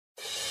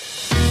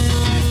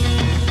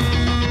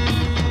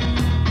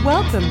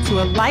Welcome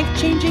to a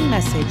life-changing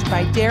message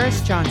by Darius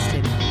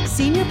Johnston,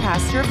 Senior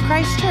Pastor of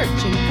Christ Church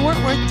in Fort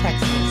Worth,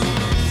 Texas.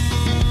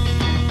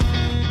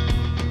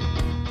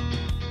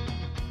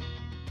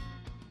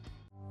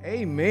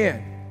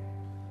 Amen.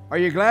 Are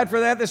you glad for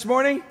that this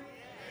morning?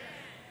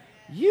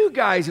 You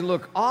guys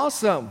look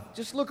awesome.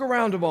 Just look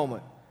around a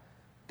moment.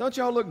 Don't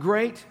y'all look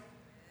great?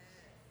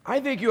 I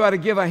think you ought to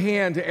give a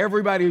hand to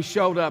everybody who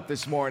showed up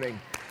this morning.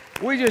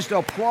 We just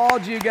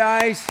applaud you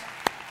guys.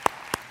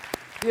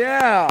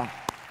 Yeah.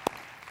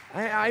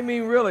 I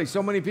mean, really,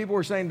 so many people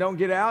were saying don't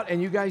get out, and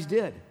you guys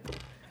did.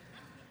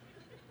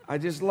 I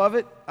just love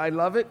it. I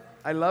love it.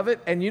 I love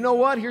it. And you know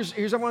what? Here's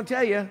what I want to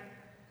tell you.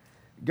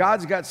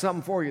 God's got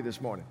something for you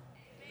this morning.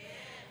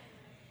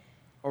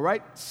 All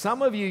right?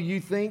 Some of you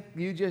think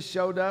you just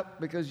showed up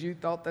because you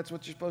thought that's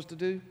what you're supposed to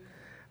do.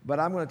 But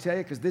I'm going to tell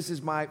you, because this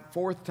is my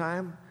fourth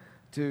time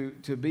to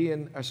be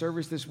in a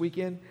service this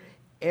weekend.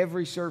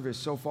 Every service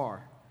so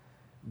far,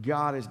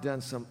 God has done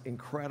some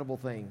incredible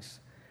things.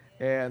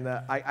 And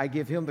I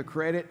give him the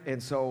credit.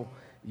 And so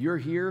you're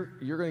here.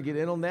 You're going to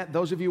get in on that.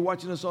 Those of you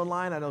watching us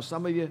online, I know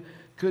some of you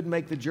couldn't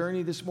make the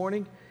journey this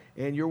morning,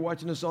 and you're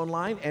watching us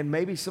online. And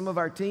maybe some of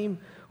our team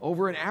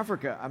over in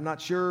Africa. I'm not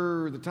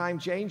sure the time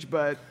changed,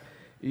 but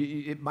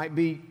it might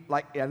be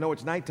like, I know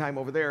it's nighttime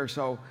over there.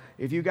 So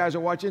if you guys are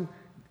watching,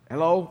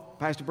 hello,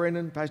 Pastor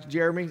Brendan, Pastor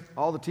Jeremy,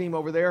 all the team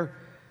over there.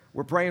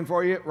 We're praying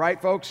for you,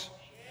 right, folks?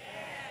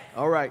 Yes.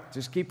 All right,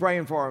 just keep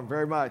praying for them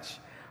very much.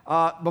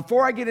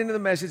 Before I get into the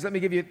message, let me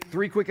give you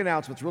three quick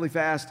announcements really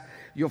fast.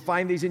 You'll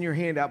find these in your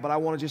handout, but I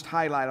want to just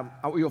highlight them.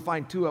 You'll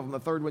find two of them. The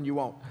third one you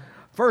won't.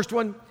 First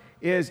one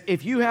is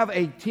if you have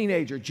a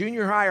teenager,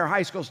 junior high or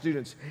high school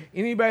students,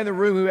 anybody in the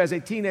room who has a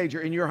teenager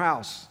in your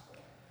house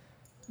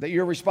that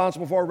you're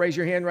responsible for, raise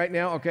your hand right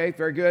now. Okay,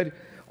 very good.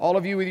 All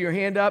of you with your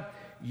hand up,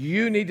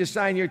 you need to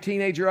sign your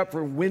teenager up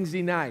for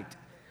Wednesday night.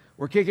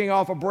 We're kicking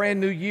off a brand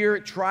new year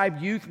at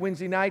Tribe Youth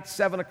Wednesday night,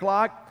 7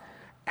 o'clock.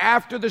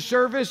 After the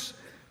service,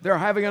 they're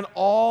having an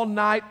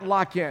all-night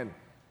lock-in.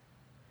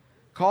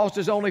 Cost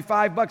is only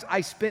 $5.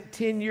 I spent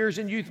 10 years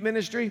in youth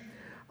ministry.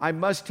 I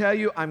must tell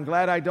you, I'm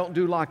glad I don't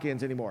do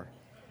lock-ins anymore.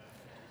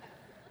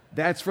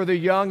 That's for the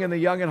young and the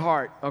young at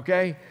heart,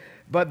 okay?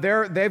 But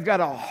they've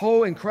got a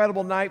whole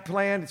incredible night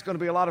planned. It's going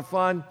to be a lot of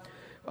fun.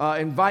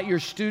 Invite your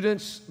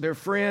students, their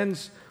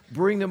friends,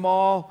 bring them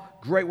all.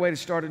 Great way to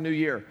start a new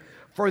year.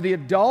 For the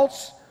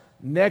adults,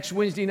 next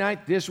Wednesday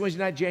night, this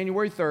Wednesday night,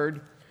 January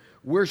 3rd,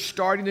 we're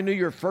starting the new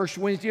year, first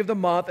Wednesday of the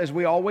month, as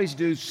we always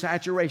do,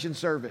 saturation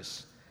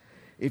service.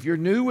 If you're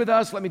new with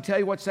us, let me tell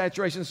you what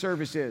saturation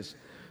service is.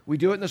 We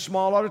do it in the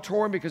small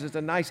auditorium because it's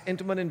a nice,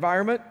 intimate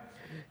environment.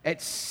 At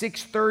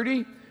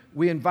 6:30,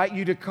 we invite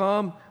you to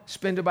come,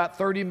 spend about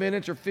 30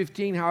 minutes or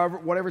 15, however,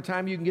 whatever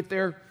time you can get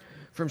there.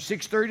 From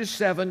 6:30 to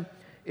 7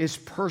 is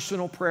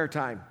personal prayer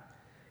time.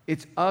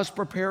 It's us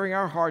preparing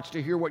our hearts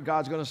to hear what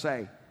God's going to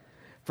say.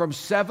 From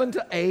 7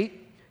 to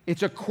 8,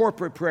 it's a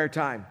corporate prayer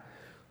time.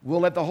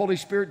 We'll let the Holy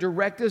Spirit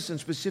direct us in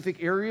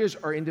specific areas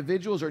or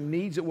individuals or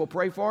needs that we'll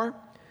pray for.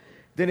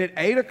 Then at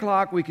 8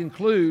 o'clock, we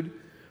conclude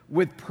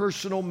with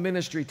personal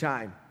ministry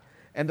time.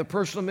 And the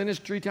personal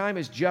ministry time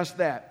is just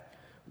that.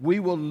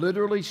 We will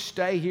literally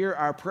stay here.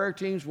 Our prayer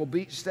teams will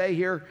stay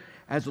here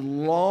as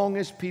long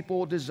as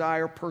people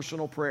desire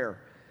personal prayer.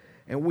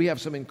 And we have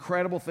some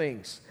incredible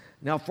things.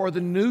 Now, for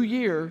the new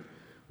year,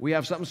 we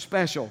have something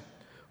special.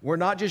 We're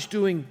not just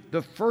doing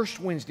the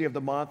first Wednesday of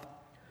the month,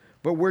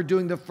 but we're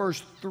doing the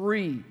first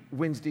 3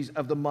 Wednesdays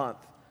of the month.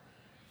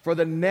 For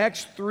the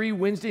next 3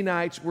 Wednesday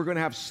nights, we're going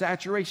to have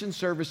saturation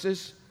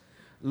services.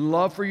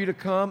 Love for you to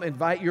come.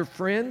 Invite your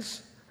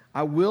friends.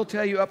 I will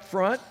tell you up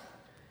front,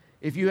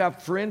 if you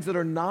have friends that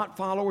are not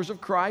followers of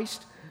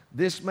Christ,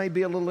 this may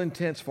be a little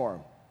intense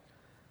for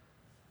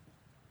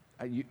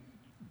them.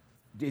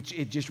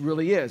 It just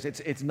really is.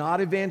 It's not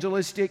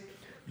evangelistic.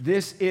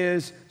 This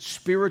is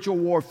spiritual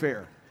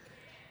warfare.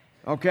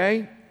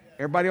 Okay?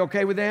 Everybody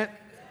okay with that?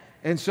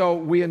 And so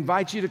we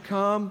invite you to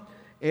come,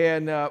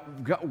 and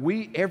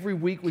every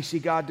week we see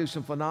God do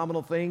some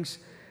phenomenal things.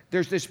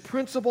 There's this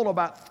principle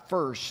about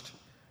first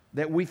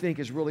that we think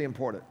is really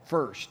important.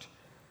 First.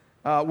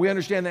 We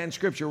understand that in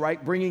Scripture,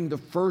 right? Bringing the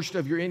first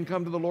of your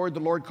income to the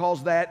Lord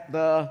calls that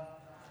the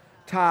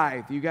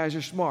tithe. You guys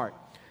are smart.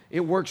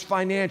 It works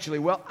financially.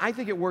 Well, I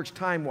think it works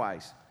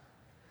time-wise.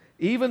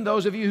 Even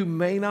those of you who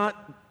may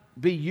not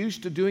be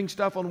used to doing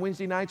stuff on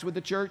Wednesday nights with the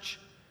church,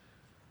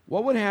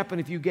 what would happen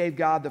if you gave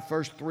God the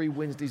first 3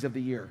 Wednesdays of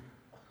the year?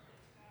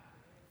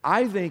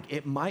 I think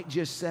it might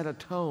just set a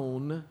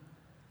tone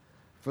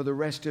for the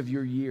rest of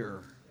your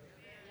year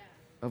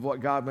of what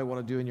God may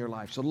want to do in your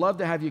life. So love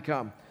to have you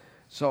come.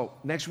 So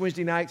next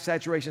Wednesday night,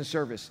 saturation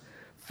service.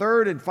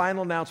 Third and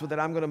final announcement that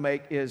I'm going to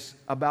make is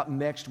about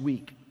next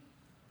week.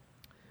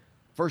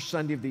 First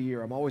Sunday of the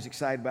year. I'm always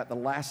excited about the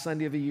last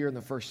Sunday of the year and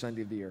the first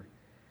Sunday of the year.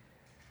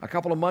 A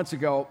couple of months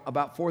ago,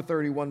 about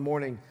 4:30 one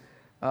morning,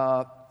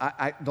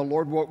 the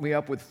Lord woke me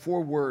up with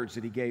 4 words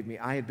that He gave me.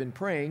 I had been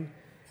praying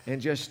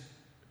and just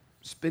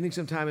spending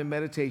some time in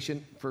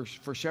meditation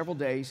for several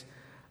days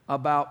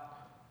about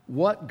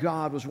what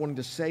God was wanting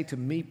to say to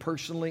me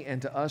personally and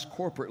to us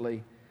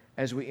corporately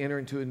as we enter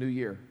into a new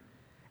year.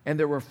 And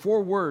there were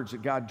 4 words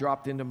that God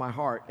dropped into my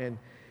heart. And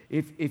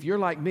if you're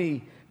like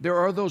me, there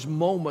are those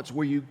moments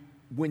where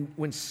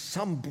when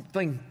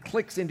something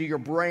clicks into your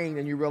brain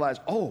and you realize,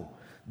 oh,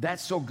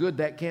 that's so good,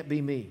 that can't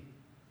be me.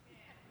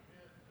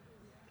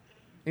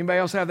 Anybody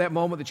else have that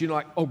moment that you know,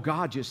 like, oh,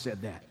 God just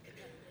said that?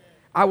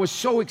 I was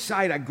so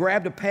excited. I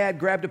grabbed a pad,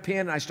 grabbed a pen,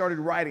 and I started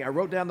writing. I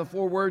wrote down the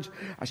 4 words.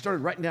 I started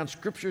writing down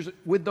scriptures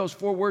with those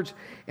 4 words.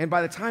 And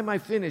by the time I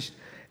finished,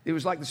 it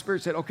was like the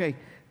Spirit said, okay,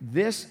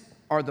 these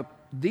are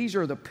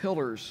the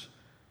pillars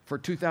for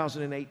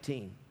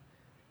 2018.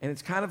 And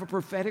it's kind of a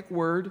prophetic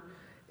word.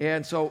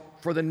 And so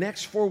for the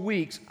next 4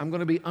 weeks, I'm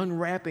going to be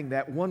unwrapping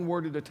that one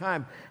word at a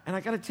time. And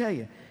I got to tell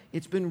you,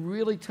 it's been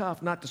really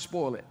tough not to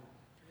spoil it.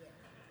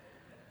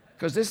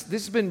 Because this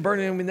has been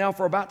burning in me now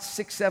for about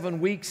 6-7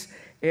 weeks.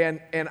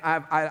 And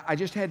I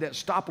just had to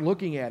stop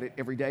looking at it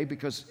every day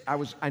because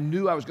I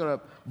knew I was going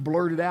to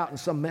blurt it out in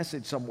some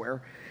message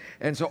somewhere.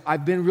 And so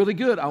I've been really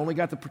good. I only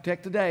got to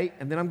protect today,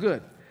 and then I'm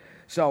good.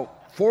 So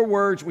 4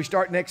 words. We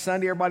start next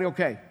Sunday. Everybody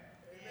okay? Amen.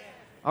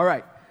 All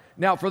right.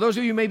 Now, for those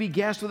of you who may be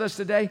guests with us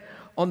today,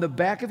 on the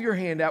back of your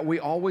handout, we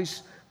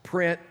always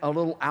print a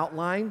little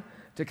outline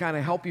to kind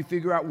of help you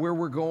figure out where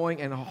we're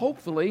going and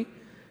hopefully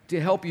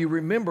to help you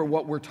remember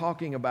what we're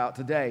talking about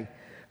today.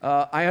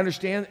 I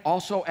understand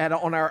also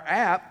on our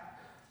app,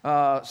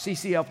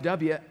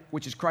 CCFW,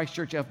 which is Christ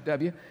Church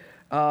FW,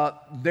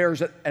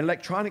 there's an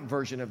electronic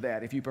version of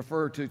that if you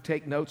prefer to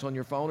take notes on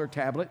your phone or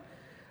tablet.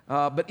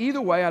 But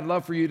either way, I'd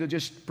love for you to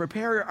just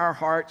prepare our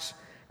hearts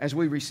as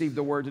we receive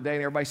the word today.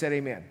 And everybody said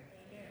amen.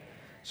 Amen.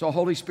 So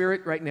Holy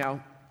Spirit, right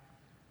now,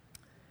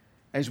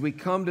 as we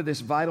come to this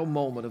vital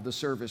moment of the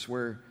service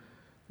where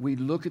we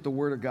look at the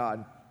Word of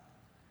God,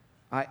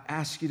 I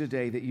ask you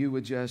today that you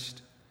would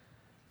just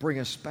bring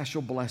a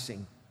special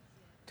blessing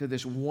to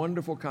this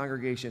wonderful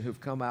congregation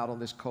who've come out on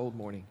this cold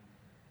morning.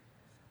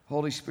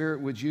 Holy Spirit,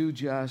 would you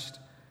just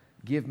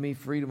give me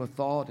freedom of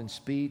thought and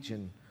speech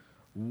and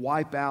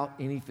wipe out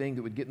anything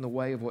that would get in the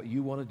way of what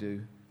you want to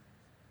do?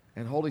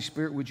 And Holy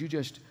Spirit, would you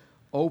just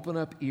open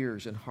up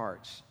ears and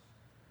hearts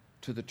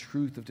to the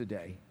truth of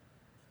today?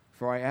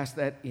 For I ask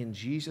that in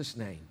Jesus'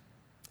 name.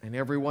 And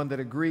everyone that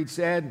agreed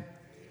said,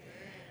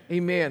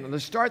 Amen.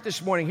 Let's start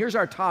this morning. Here's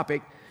our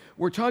topic.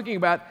 We're talking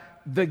about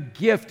the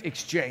gift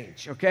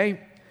exchange, okay?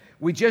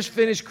 We just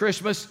finished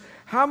Christmas.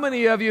 How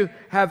many of you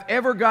have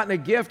ever gotten a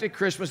gift at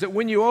Christmas that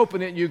when you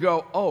open it, you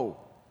go, oh?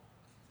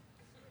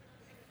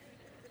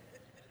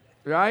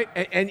 Right?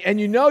 And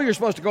you know you're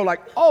supposed to go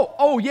like,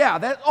 oh,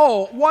 yeah,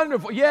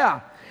 wonderful, yeah.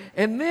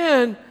 And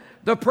then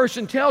the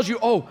person tells you,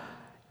 oh,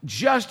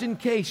 just in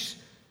case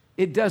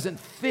it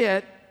doesn't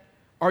fit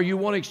or you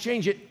want to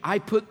exchange it, I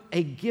put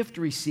a gift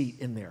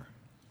receipt in there.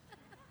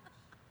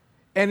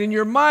 And in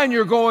your mind,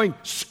 you're going,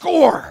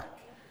 score,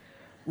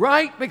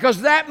 right?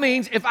 Because that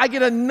means if I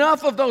get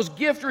enough of those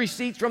gift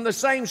receipts from the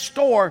same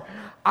store,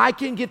 I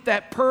can get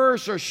that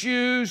purse or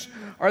shoes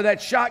or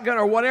that shotgun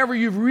or whatever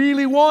you've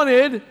really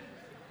wanted.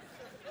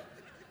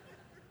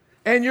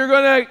 And you're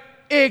going to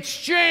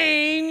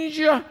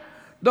exchange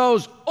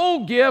those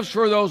old gifts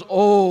for those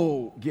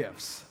old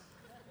gifts.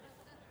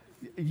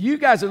 You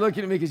guys are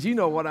looking at me because you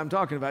know what I'm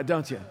talking about,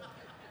 don't you?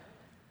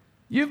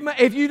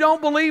 If you don't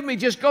believe me,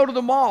 just go to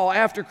the mall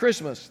after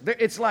Christmas.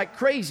 It's like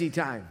crazy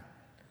time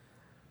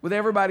with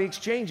everybody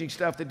exchanging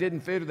stuff that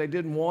didn't fit or they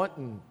didn't want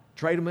and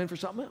trade them in for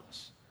something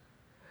else.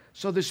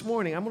 So this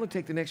morning, I'm going to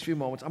take the next few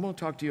moments. I'm going to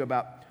talk to you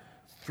about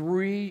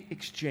 3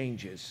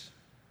 exchanges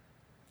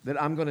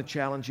that I'm going to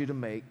challenge you to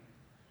make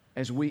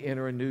as we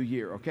enter a new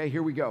year. Okay,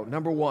 here we go.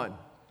 Number 1,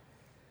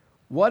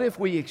 what if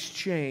we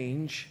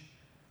exchange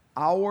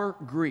our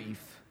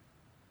grief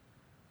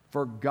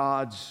for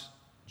God's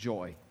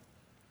joy?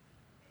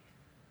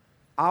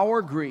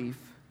 Our grief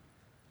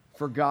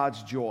for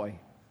God's joy.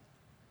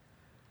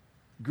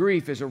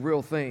 Grief is a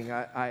real thing.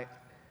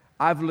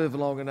 I've lived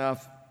long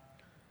enough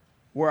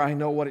where I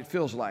know what it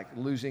feels like,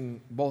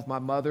 losing both my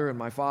mother and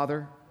my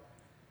father.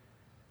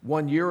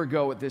 1 year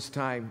ago at this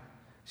time,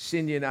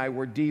 Cindy and I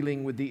were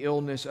dealing with the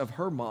illness of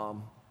her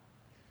mom,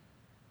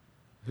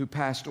 who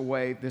passed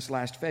away this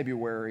last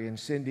February, and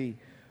Cindy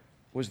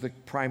was the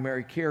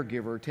primary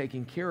caregiver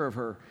taking care of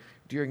her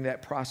during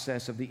that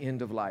process of the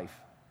end of life.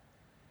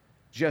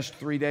 Just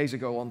 3 days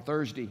ago on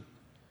Thursday,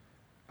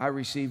 I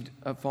received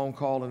a phone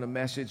call and a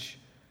message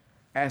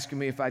asking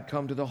me if I'd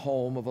come to the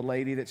home of a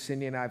lady that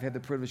Cindy and I have had the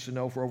privilege to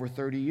know for over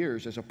 30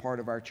 years as a part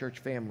of our church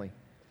family.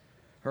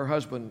 Her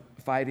husband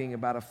fighting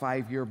about a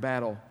 5-year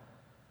battle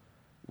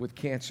with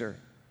cancer.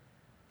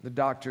 The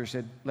doctors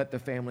had let the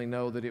family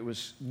know that it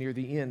was near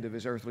the end of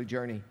his earthly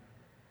journey.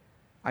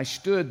 I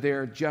stood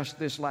there just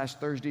this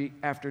last Thursday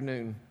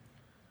afternoon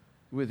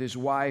with his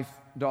wife,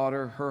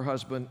 daughter, her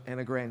husband, and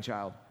a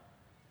grandchild,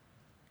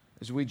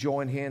 as we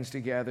joined hands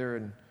together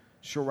and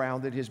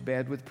surrounded his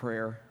bed with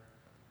prayer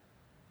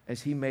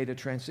as he made a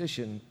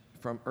transition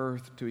from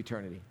earth to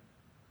eternity.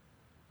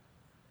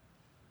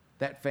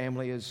 That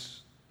family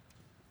is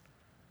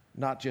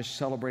not just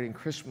celebrating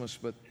Christmas,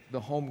 but the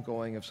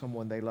homegoing of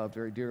someone they love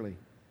very dearly.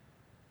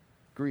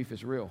 Grief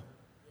is real.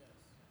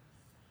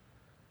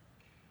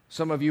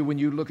 Some of you, when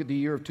you look at the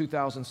year of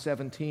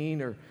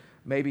 2017 or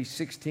maybe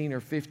 16 or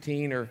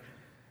 15 or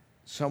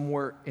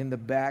somewhere in the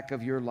back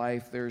of your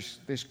life, there's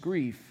this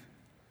grief.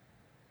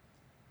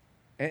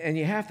 And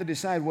you have to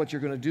decide what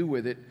you're going to do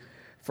with it.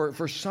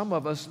 For some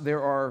of us,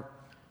 there are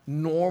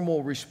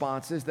normal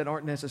responses that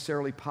aren't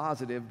necessarily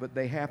positive, but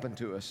they happen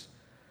to us.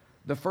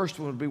 The first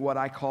one would be what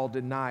I call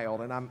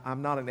denial. And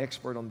I'm not an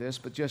expert on this,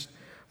 but just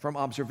from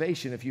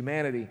observation of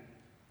humanity,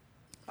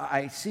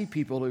 I see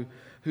people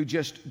who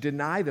just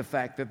deny the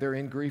fact that they're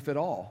in grief at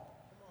all.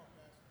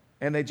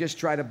 And they just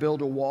try to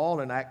build a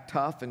wall and act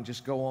tough and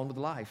just go on with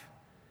life.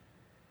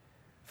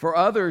 For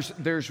others,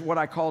 there's what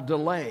I call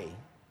delay.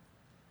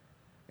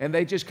 And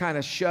they just kind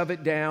of shove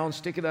it down,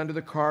 stick it under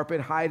the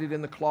carpet, hide it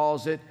in the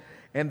closet,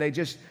 and they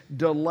just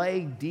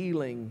delay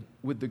dealing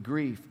with the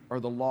grief or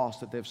the loss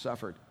that they've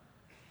suffered.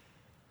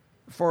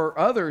 For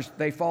others,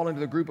 they fall into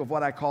the group of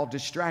what I call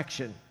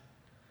distraction.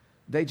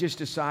 They just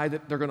decide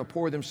that they're going to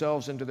pour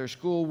themselves into their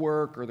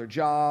schoolwork or their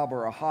job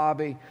or a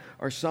hobby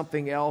or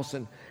something else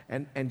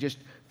and just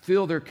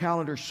fill their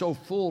calendar so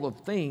full of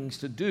things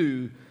to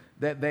do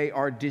that they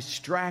are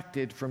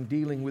distracted from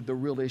dealing with the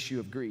real issue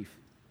of grief.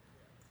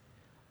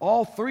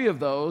 All three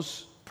of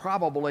those,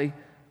 probably,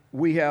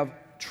 we have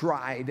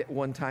tried at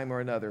one time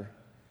or another.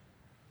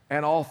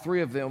 And all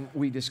three of them,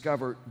 we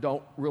discover,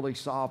 don't really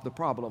solve the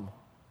problem.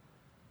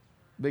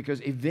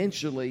 Because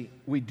eventually,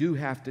 we do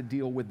have to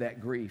deal with that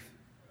grief.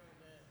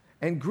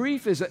 And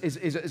grief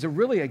is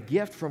really a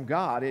gift from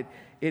God.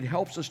 It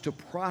helps us to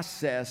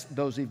process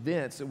those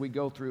events that we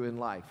go through in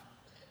life.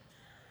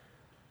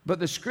 But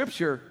the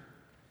Scripture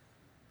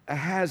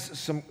has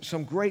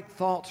some great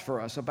thoughts for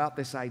us about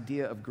this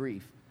idea of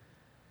grief.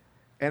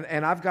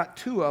 And I've got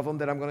two of them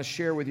that I'm going to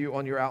share with you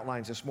on your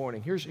outlines this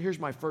morning. Here's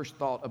my first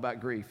thought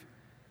about grief.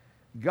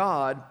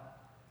 God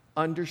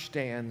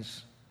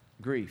understands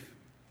grief.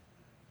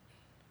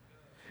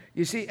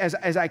 You see, as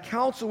I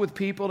counsel with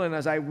people and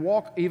as I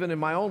walk even in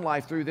my own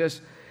life through this,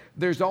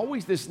 there's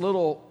always this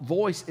little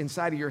voice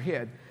inside of your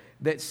head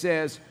that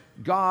says,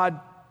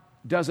 God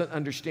doesn't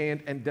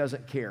understand and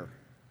doesn't care.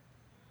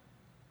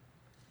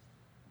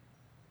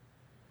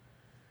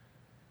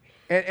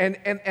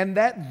 And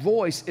that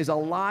voice is a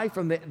lie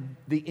from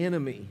the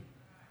enemy.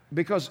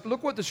 Because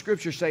look what the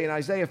Scriptures say in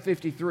Isaiah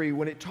 53,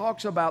 when it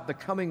talks about the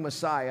coming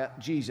Messiah,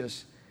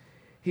 Jesus.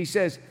 He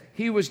says,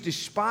 He was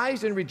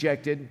despised and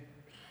rejected,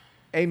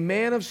 a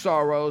man of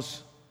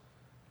sorrows,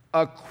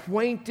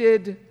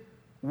 acquainted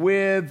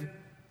with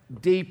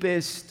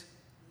deepest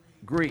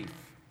grief.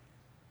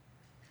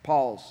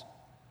 Pause.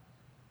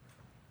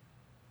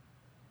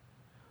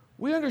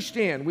 We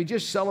understand. We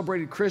just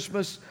celebrated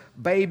Christmas,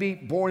 baby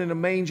born in a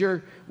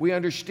manger. We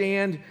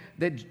understand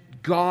that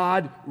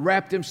God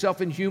wrapped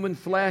Himself in human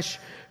flesh.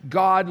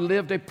 God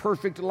lived a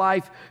perfect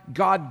life.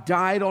 God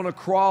died on a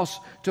cross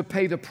to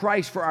pay the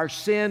price for our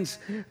sins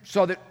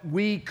so that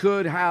we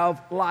could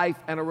have life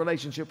and a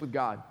relationship with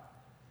God.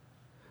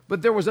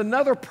 But there was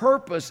another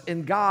purpose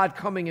in God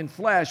coming in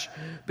flesh,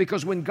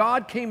 because when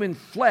God came in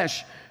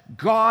flesh,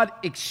 God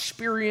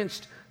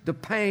experienced the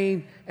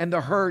pain and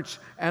the hurts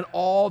and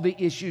all the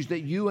issues that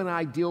you and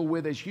I deal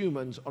with as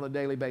humans on a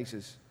daily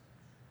basis.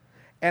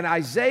 And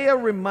Isaiah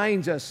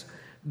reminds us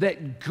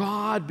that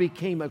God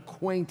became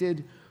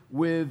acquainted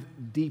with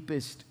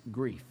deepest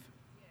grief.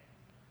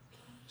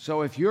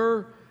 So if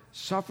you're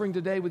suffering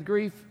today with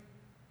grief,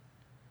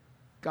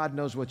 God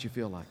knows what you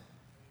feel like.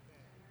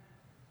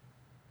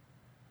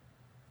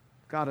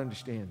 God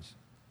understands.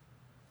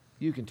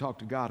 You can talk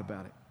to God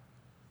about it.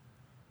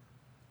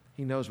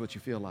 He knows what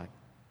you feel like.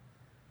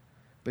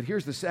 But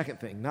here's the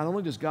second thing. Not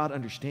only does God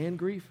understand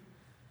grief,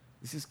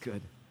 this is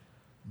good,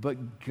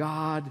 but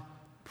God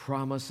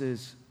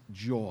promises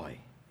joy.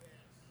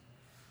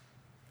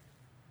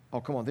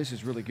 Oh, come on, this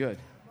is really good.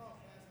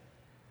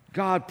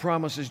 God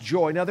promises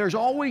joy. Now, there's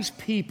always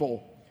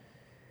people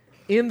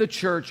in the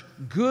church,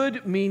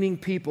 good-meaning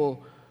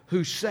people,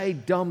 who say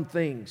dumb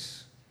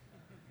things.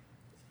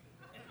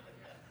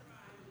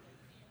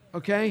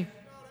 Okay?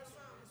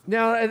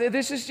 Now,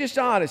 this is just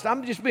honest.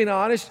 I'm just being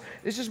honest.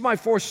 This is my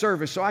fourth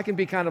service, so I can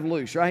be kind of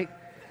loose, right?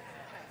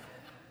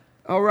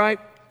 All right?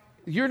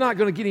 You're not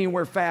going to get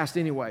anywhere fast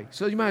anyway,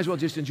 so you might as well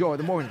just enjoy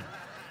the morning.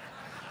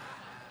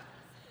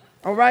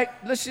 All right?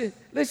 Let's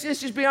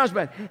just be honest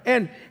about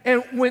it.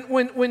 And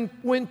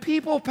when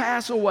people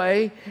pass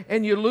away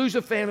and you lose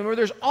a family member,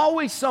 there's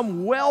always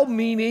some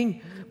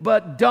well-meaning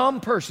but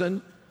dumb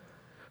person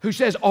who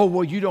says, oh,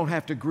 well, you don't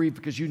have to grieve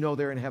because you know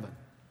they're in heaven.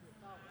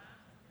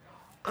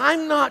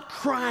 I'm not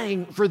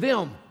crying for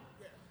them.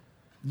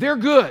 They're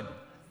good.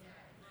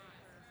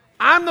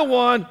 I'm the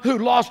one who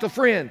lost a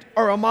friend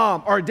or a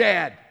mom or a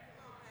dad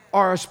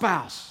or a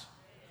spouse.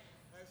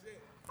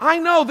 I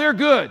know they're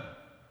good.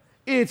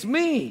 It's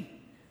me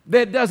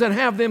that doesn't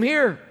have them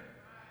here.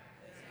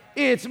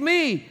 It's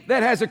me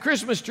that has a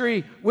Christmas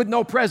tree with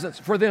no presents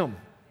for them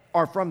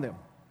or from them.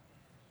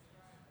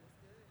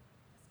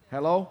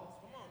 Hello?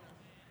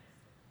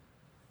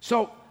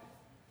 So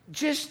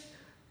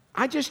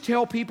I just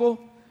tell people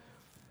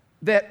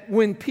that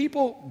when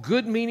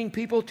good-meaning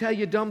people tell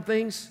you dumb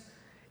things,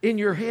 in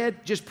your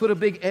head, just put a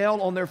big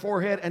L on their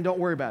forehead and don't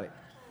worry about it.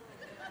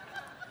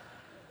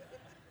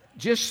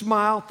 Just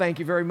smile, thank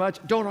you very much.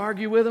 Don't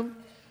argue with them.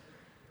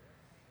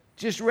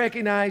 Just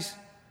recognize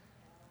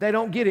they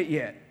don't get it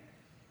yet.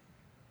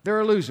 They're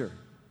a loser.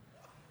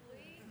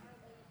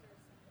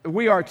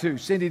 We are too.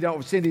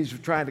 Cindy's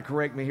trying to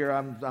correct me here.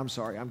 I'm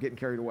sorry. I'm getting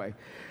carried away.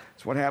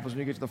 That's what happens when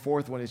you get to the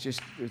fourth one. It's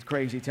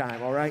crazy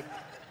time, all right?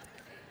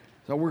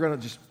 So we're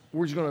just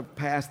going to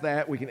pass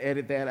that. We can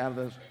edit that out of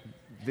the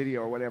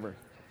video or whatever.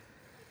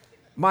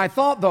 My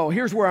thought, though,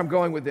 here's where I'm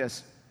going with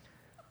this.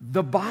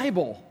 The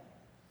Bible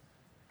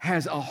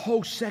has a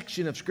whole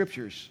section of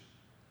scriptures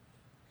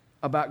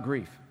about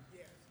grief.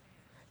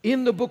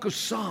 In the book of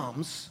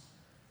Psalms,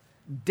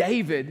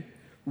 David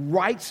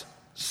writes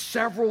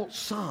several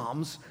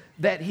psalms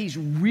that he's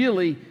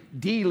really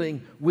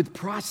dealing with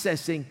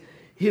processing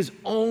his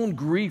own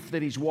grief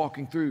that he's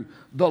walking through.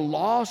 The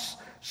loss,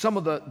 some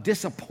of the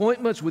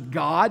disappointments with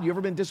God. You ever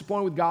been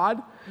disappointed with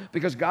God?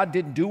 Because God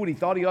didn't do what he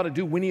thought he ought to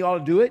do when he ought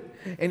to do it.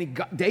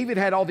 And David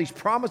had all these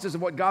promises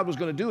of what God was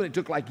going to do, and it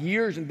took like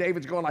years, and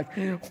David's going like,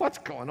 what's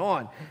going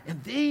on?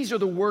 And these are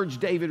the words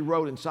David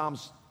wrote in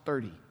Psalms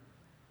 30,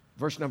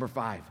 verse number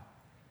 5.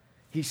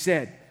 He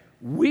said,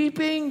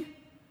 weeping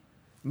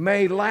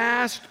may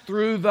last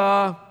through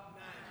the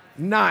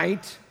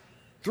night.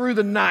 Through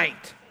the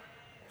night.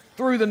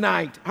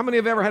 How many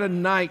have ever had a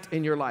night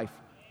in your life?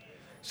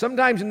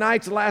 Sometimes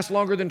nights last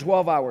longer than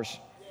 12 hours.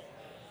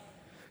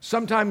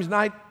 Sometimes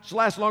nights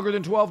last longer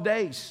than 12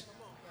 days,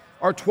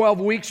 or 12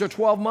 weeks, or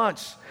 12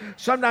 months.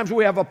 Sometimes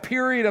we have a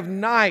period of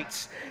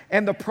nights,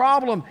 and the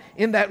problem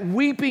in that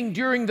weeping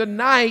during the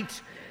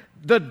night,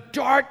 the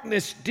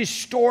darkness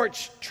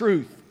distorts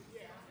truth.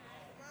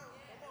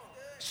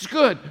 It's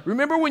good.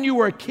 Remember when you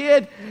were a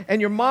kid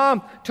and your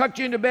mom tucked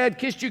you into bed,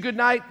 kissed you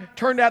goodnight,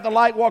 turned out the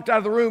light, walked out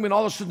of the room, and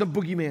all of a sudden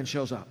the boogeyman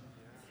shows up?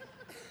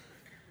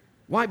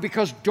 Why?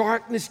 Because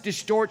darkness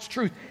distorts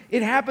truth.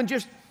 It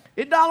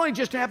not only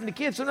just happened to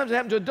kids, sometimes it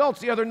happened to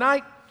adults. The other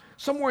night,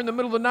 somewhere in the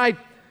middle of the night,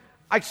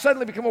 I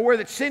suddenly become aware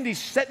that Cindy's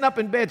sitting up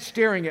in bed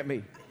staring at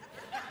me.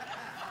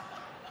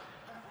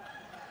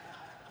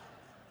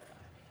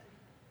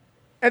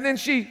 And then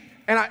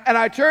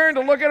I turn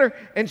to look at her,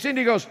 and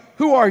Cindy goes,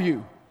 "Who are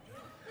you?"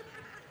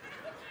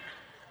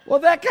 Well,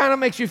 that kind of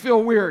makes you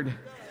feel weird.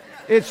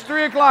 It's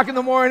 3 o'clock in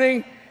the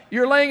morning,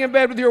 you're laying in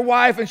bed with your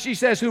wife, and she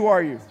says, "Who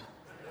are you?"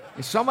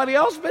 Has somebody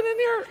else been in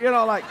here? You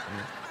know, like,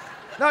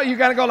 no, you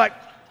got to go like,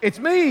 "It's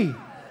me."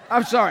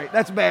 I'm sorry,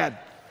 that's bad.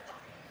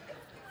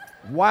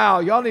 Wow,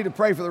 y'all need to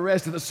pray for the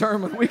rest of the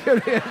sermon. We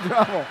could be in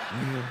trouble.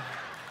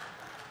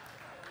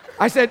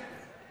 I said,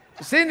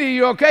 "Cindy,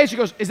 you okay?" She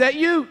goes, "Is that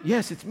you?"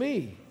 "Yes, it's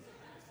me."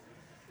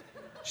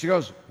 She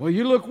goes, "Well,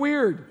 you look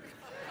weird."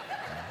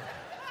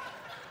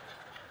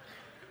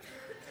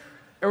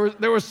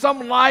 There was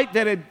some light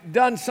that had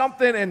done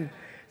something, and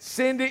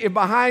Cindy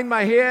behind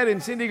my head,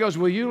 and Cindy goes,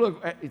 "Well, you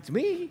look." "It's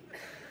me."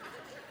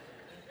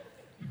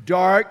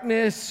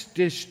 Darkness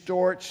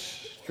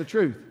distorts the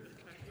truth,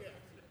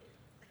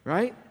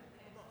 right?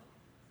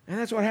 And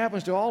that's what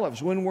happens to all of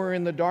us. When we're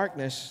in the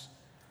darkness,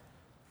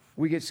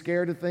 we get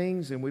scared of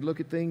things, and we look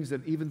at things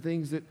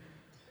that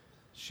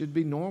should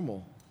be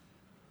normal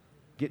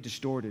get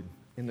distorted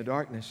in the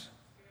darkness.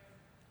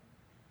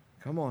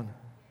 Come on.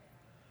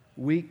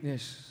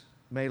 Weakness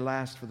may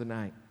last for the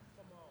night.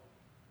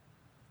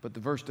 But the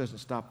verse doesn't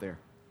stop there.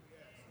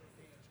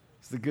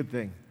 It's the good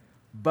thing.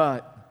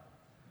 But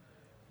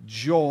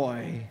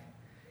joy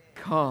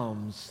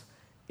comes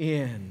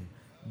in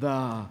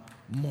the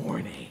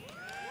morning.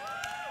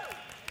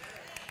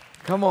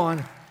 Come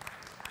on.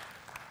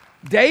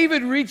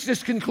 David reached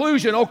this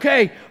conclusion.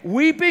 Okay,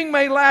 weeping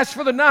may last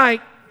for the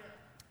night.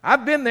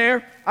 I've been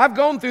there. I've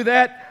gone through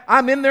that.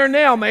 I'm in there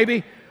now,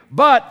 maybe.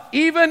 But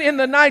even in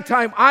the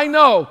nighttime, I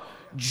know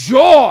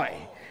joy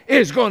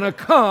is going to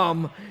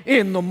come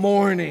in the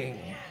morning.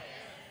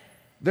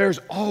 There's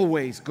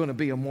always going to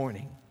be a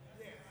morning.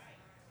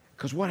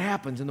 Because what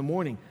happens in the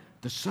morning?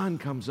 The sun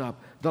comes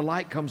up, the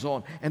light comes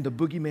on, and the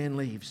boogeyman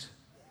leaves.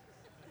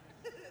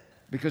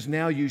 Because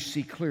now you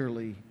see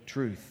clearly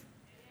truth.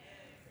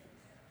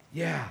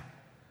 Yeah,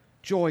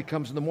 joy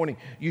comes in the morning.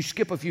 You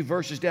skip a few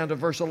verses down to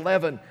verse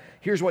 11.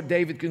 Here's what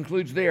David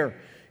concludes there.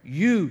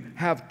 You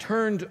have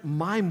turned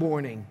my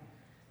mourning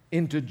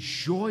into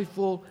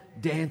joyful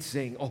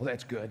dancing. Oh,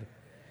 that's good.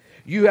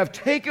 You have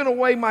taken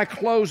away my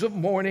clothes of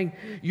mourning.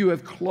 You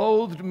have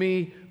clothed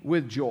me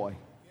with joy.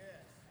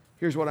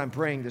 Here's what I'm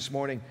praying this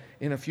morning.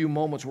 In a few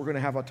moments, we're going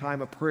to have a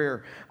time of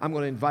prayer. I'm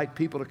going to invite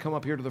people to come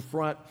up here to the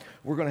front.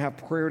 We're going to have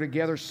prayer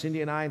together.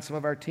 Cindy and I and some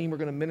of our team are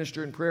going to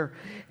minister in prayer.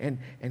 And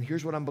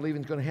here's what I'm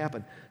believing is going to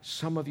happen.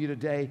 Some of you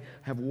today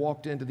have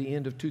walked into the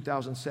end of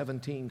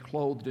 2017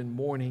 clothed in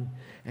mourning,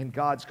 and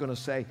God's going to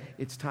say,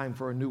 it's time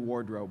for a new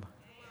wardrobe.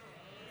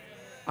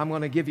 I'm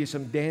going to give you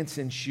some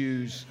dancing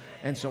shoes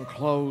and some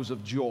clothes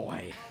of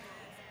joy.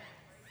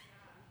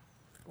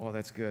 Oh,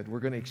 that's good. We're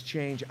going to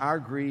exchange our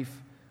grief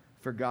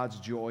for God's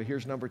joy.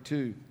 Here's number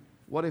 2.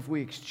 What if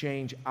we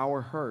exchange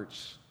our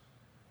hurts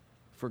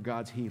for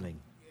God's healing?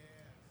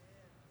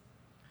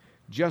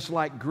 Just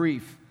like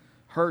grief,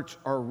 hurts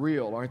are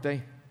real, aren't they?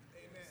 Amen.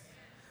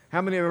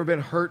 How many have ever been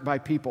hurt by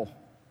people?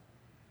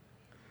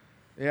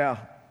 Yeah.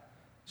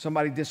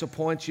 Somebody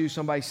disappoints you,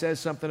 somebody says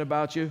something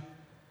about you.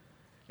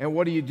 And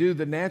what do?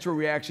 The natural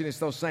reaction is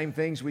those same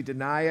things. We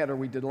deny it, or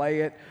we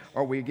delay it,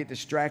 or we get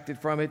distracted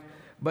from it.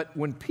 But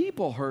when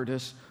people hurt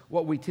us,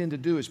 what we tend to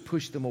do is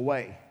push them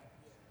away.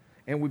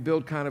 And we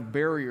build kind of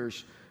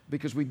barriers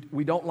because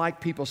we don't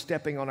like people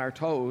stepping on our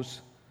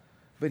toes.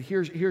 But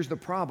here's the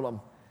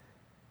problem.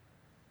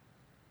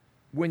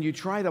 When you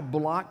try to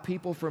block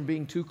people from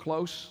being too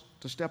close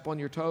to step on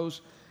your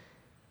toes,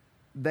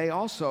 they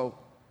also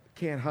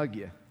can't hug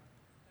you.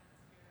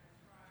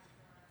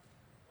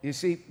 You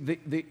see,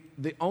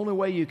 the only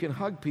way you can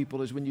hug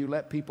people is when you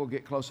let people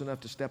get close enough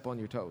to step on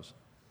your toes.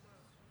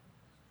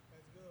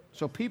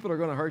 So people are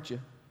going to hurt you.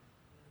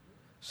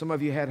 Some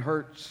of you had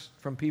hurts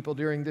from people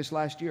during this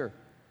last year.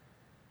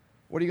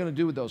 What are you going to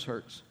do with those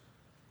hurts?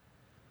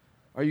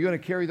 Are you going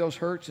to carry those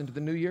hurts into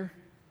the new year?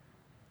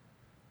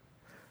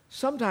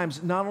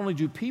 Sometimes not only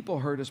do people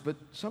hurt us, but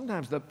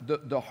sometimes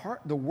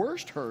the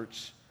worst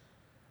hurts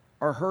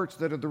are hurts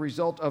that are the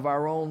result of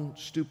our own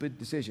stupid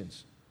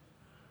decisions.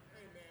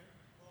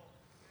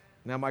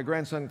 Now, my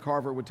grandson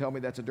Carver would tell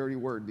me that's a dirty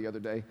word the other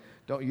day.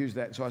 Don't use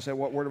that. So I said,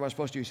 what word am I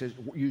supposed to use? He says,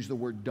 use the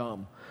word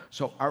dumb.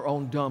 So our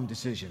own dumb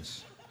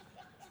decisions.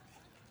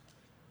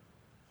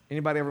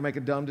 Anybody ever make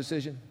a dumb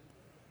decision?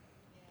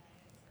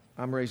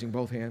 I'm raising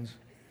both hands.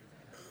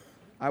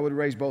 I would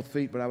raise both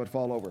feet, but I would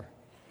fall over.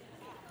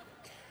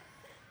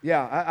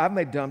 Yeah, I've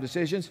made dumb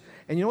decisions.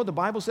 And you know what the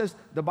Bible says?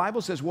 The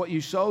Bible says what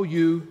you sow,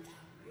 you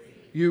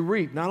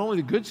reap. Not only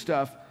the good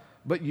stuff,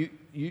 but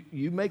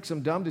you make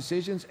some dumb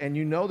decisions and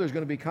you know there's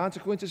going to be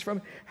consequences from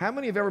it. How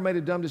many have ever made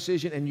a dumb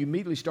decision and you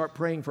immediately start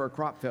praying for a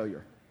crop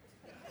failure?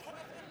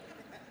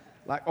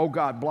 Like, oh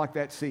God, block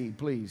that seed,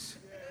 please.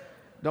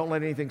 Don't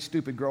let anything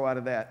stupid grow out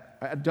of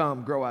that.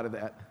 Dumb grow out of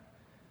that.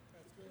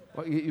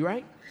 Well, you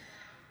right?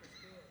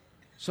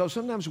 So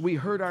sometimes we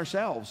hurt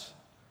ourselves.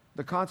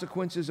 The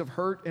consequences of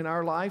hurt in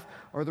our life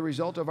are the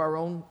result of our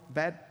own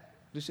bad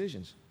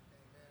decisions.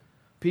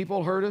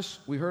 People hurt us,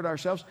 we hurt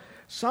ourselves.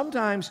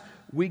 Sometimes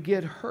we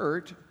get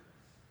hurt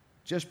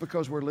just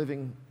because we're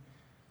living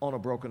on a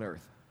broken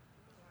earth.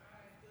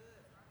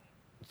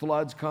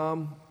 Floods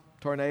come,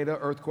 tornado,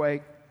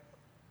 earthquake.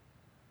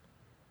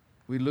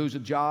 We lose a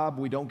job,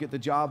 we don't get the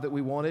job that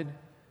we wanted.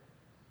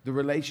 The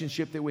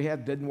relationship that we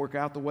had didn't work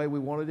out the way we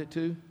wanted it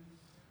to.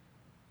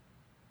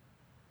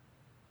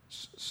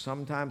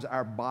 Sometimes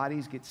our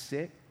bodies get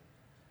sick.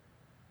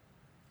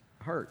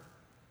 Hurt.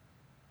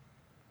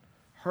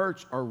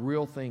 Hurts are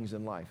real things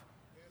in life.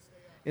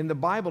 In the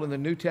Bible, in the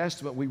New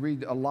Testament, we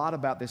read a lot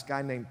about this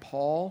guy named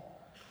Paul.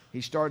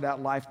 He started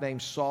out life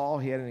named Saul.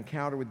 He had an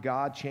encounter with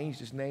God, changed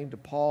his name to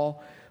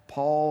Paul.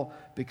 Paul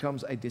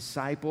becomes a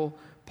disciple.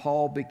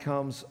 Paul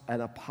becomes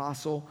an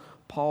apostle.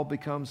 Paul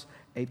becomes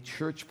a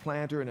church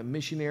planter and a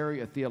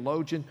missionary, a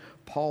theologian.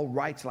 Paul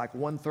writes like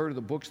 1/3 of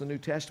the books of the New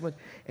Testament.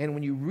 And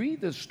when you read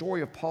the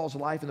story of Paul's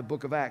life in the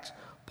book of Acts,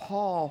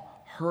 Paul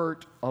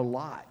hurt a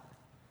lot.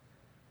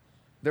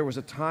 There was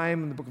a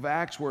time in the book of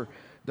Acts where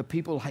the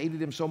people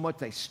hated him so much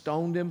they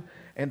stoned him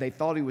and they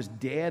thought he was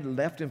dead,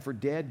 left him for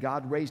dead.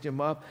 God raised him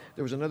up.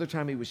 There was another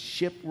time he was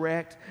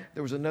shipwrecked.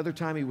 There was another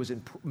time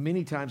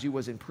many times he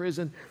was in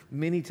prison.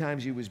 Many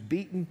times he was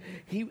beaten.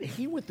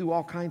 He went through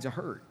all kinds of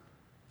hurt.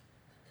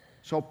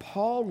 So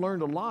Paul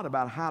learned a lot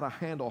about how to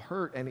handle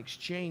hurt and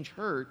exchange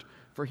hurt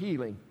for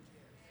healing.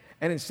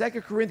 And in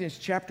 2 Corinthians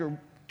chapter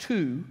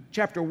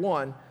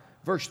 1,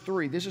 verse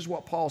 3, this is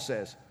what Paul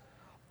says.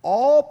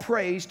 All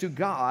praise to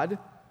God,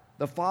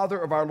 the Father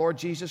of our Lord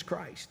Jesus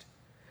Christ.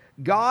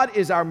 God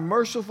is our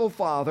merciful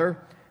Father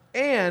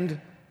and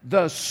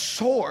the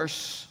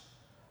source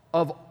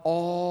of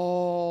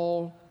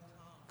all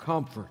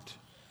comfort.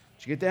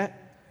 Did you get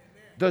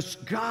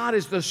that? God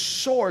is the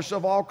source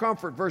of all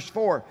comfort. Verse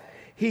 4,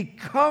 He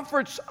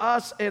comforts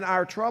us in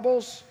our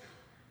troubles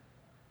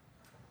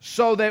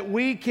so that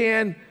we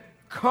can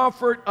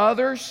comfort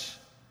others.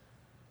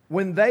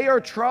 When they are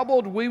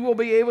troubled, we will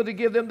be able to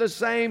give them the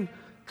same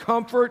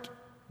comfort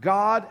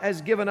God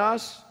has given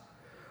us.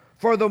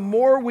 For the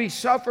more we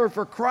suffer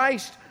for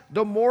Christ,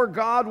 the more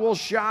God will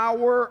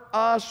shower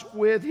us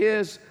with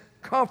His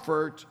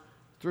comfort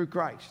through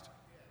Christ.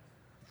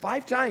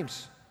 5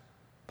 times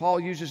Paul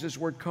uses this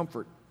word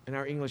comfort in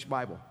our English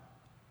Bible.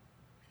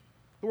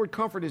 The word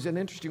comfort is an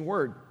interesting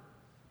word.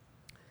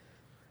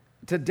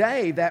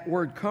 Today, that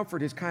word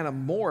comfort has kind of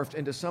morphed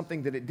into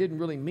something that it didn't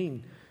really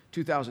mean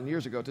 2,000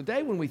 years ago.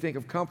 Today, when we think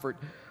of comfort,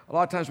 a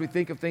lot of times we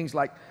think of things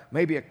like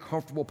maybe a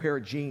comfortable pair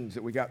of jeans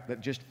that we got that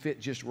just fit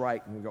just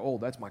right. And we go, oh,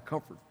 that's my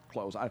comfort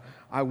clothes.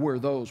 I wear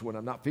those when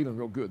I'm not feeling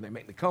real good and they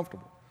make me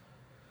comfortable.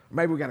 Or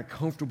maybe we got a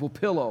comfortable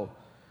pillow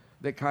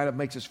that kind of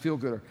makes us feel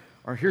good.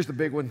 Or here's the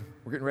big one.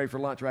 We're getting ready for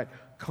lunch, right?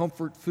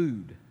 Comfort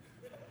food.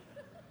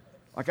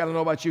 Like, I don't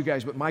know about you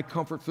guys, but my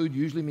comfort food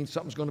usually means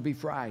something's going to be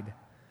fried.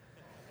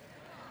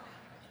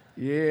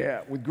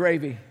 Yeah, with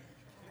gravy.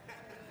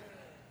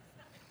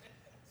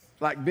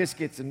 Like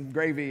biscuits and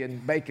gravy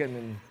and bacon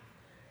and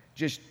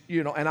just,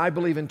 and I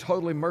believe in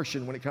total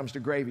immersion when it comes to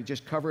gravy.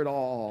 Just cover it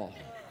all.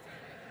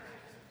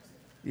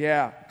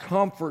 Yeah,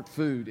 comfort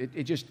food.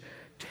 It just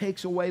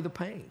takes away the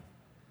pain.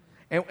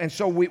 And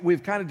so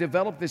we've kind of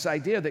developed this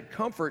idea that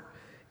comfort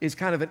is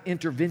kind of an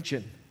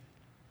intervention.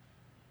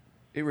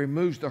 It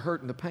removes the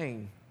hurt and the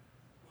pain.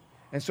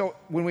 And so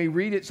when we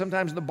read it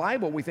sometimes in the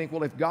Bible, we think,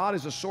 well, if God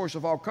is a source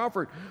of all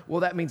comfort, well,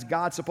 that means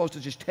God's supposed to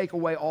just take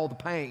away all the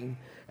pain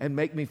and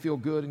make me feel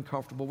good and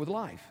comfortable with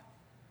life.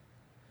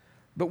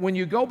 But when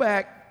you go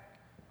back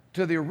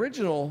to the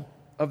original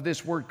of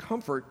this word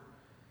comfort,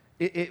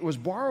 it was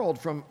borrowed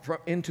from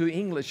into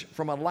English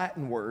from a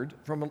Latin word,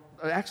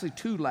 actually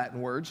two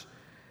Latin words,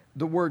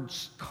 the word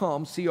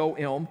cum,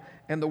 C-O-M,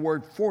 and the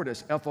word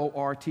fortis,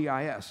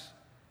 F-O-R-T-I-S.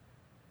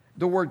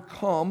 The word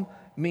cum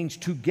means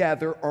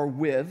together or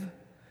with,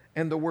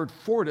 and the word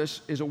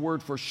fortis is a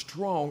word for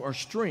strong or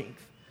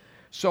strength.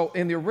 So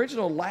in the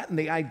original Latin,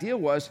 the idea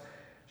was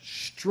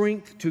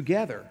strength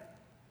together.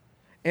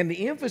 And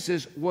the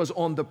emphasis was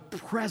on the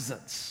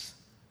presence.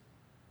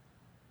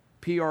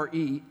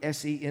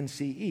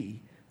 P-R-E-S-E-N-C-E,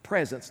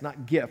 presence,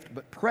 not gift,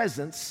 but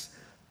presence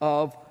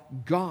of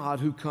God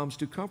who comes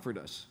to comfort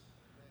us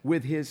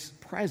with his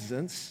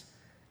presence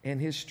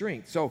and his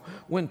strength. So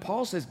when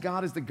Paul says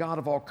God is the God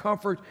of all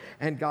comfort,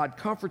 and God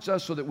comforts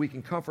us so that we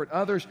can comfort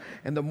others,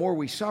 and the more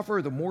we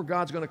suffer, the more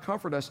God's going to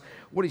comfort us,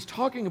 what he's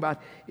talking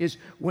about is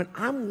when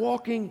I'm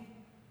walking,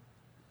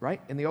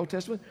 right, in the Old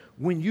Testament,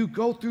 when you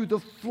go through the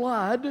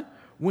flood,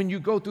 when you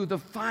go through the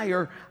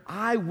fire,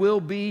 I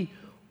will be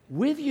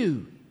with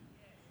you.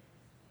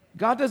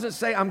 God doesn't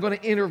say, I'm going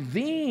to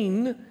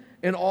intervene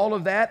in all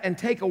of that and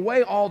take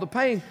away all the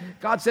pain.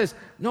 God says,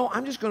 no,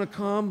 I'm just going to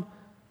come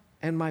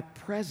and my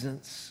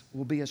presence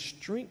will be a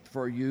strength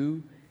for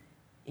you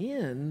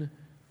in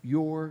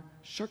your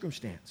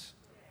circumstance.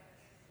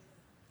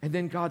 And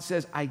then God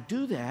says, I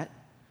do that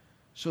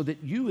so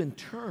that you in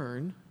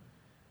turn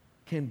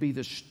can be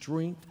the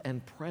strength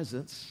and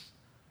presence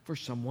for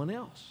someone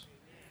else.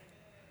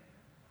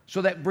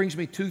 So that brings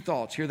me two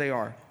thoughts. Here they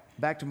are.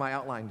 Back to my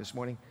outline this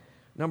morning.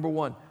 Number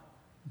one,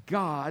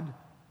 God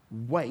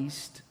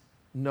wastes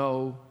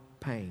no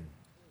pain.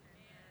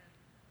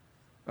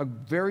 A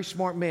very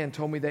smart man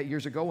told me that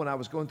years ago when I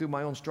was going through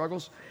my own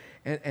struggles,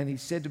 and he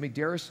said to me,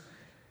 Darius,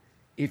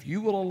 if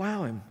you will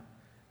allow him,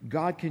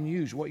 God can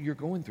use what you're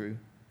going through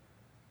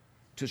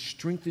to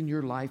strengthen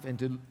your life and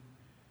to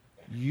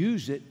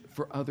use it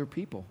for other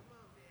people.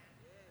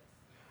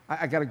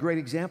 I got a great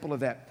example of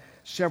that.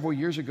 Several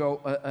years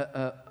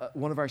ago,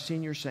 one of our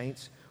senior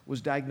saints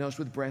was diagnosed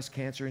with breast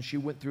cancer, and she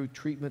went through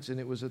treatments, and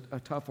it was a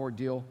tough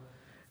ordeal.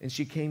 And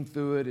she came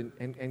through it,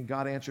 and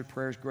God answered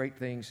prayers, great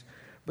things.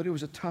 But it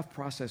was a tough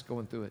process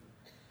going through it.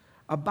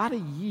 About a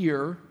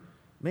year,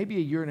 maybe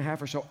a year and a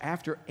half or so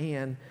after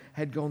Ann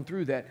had gone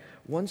through that,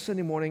 one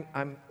Sunday morning,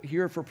 I'm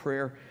here for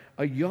prayer.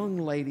 A young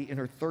lady in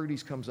her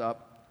 30s comes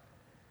up.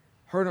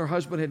 Her and her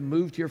husband had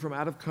moved here from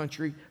out of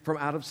country, from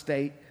out of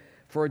state,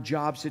 for a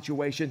job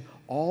situation.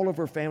 All of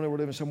her family were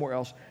living somewhere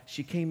else.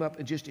 She came up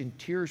and just in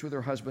tears with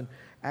her husband,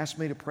 asked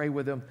me to pray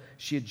with them.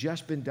 She had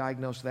just been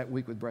diagnosed that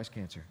week with breast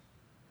cancer.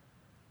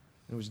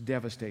 It was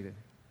devastated.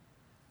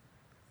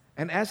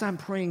 And as I'm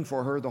praying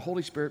for her, the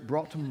Holy Spirit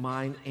brought to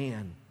mind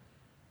Ann.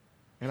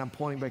 And I'm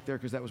pointing back there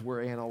because that was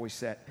where Ann always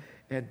sat.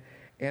 And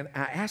I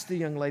asked the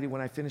young lady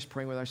when I finished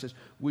praying with her, I says,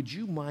 would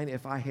you mind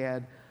if I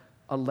had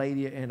a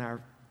lady in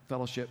our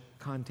fellowship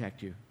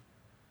contact you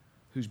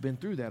who's been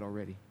through that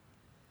already?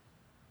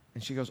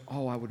 And she goes,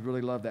 oh, I would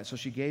really love that. So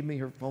she gave me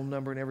her phone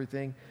number and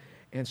everything.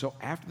 And so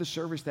after the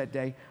service that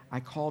day,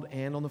 I called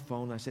Ann on the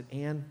phone. And I said,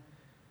 Ann,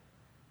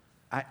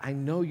 I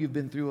know you've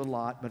been through a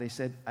lot, but I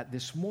said,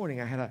 this morning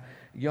I had a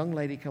young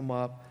lady come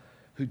up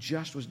who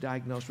just was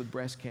diagnosed with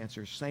breast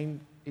cancer, same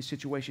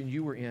situation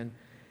you were in.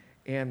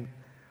 And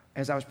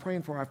as I was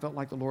praying for her, I felt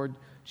like the Lord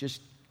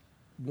just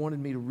wanted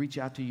me to reach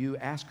out to you,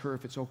 ask her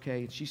if it's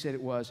okay. And she said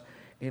it was.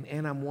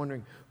 And I'm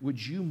wondering,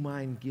 would you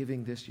mind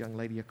giving this young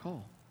lady a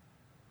call?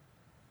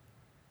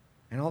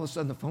 And all of a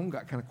sudden the phone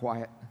got kind of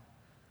quiet.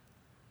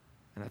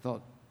 And I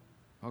thought,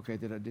 okay,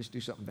 did I just do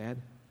something bad?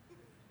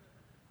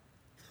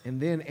 And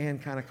then Ann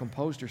kind of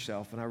composed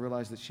herself, and I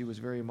realized that she was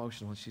very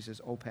emotional. And she says,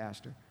 oh,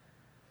 Pastor,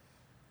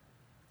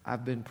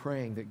 I've been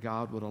praying that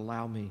God would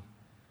allow me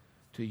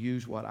to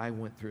use what I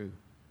went through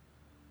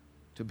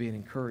to be an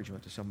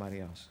encouragement to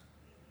somebody else.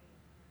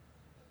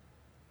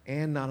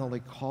 Ann not only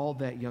called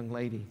that young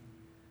lady,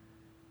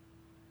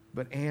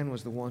 but Ann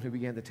was the one who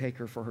began to take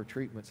her for her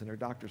treatments and her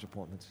doctor's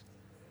appointments.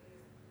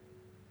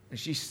 And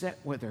she sat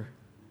with her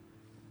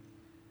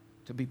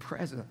to be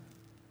present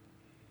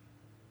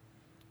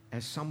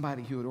as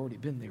somebody who had already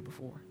been there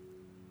before.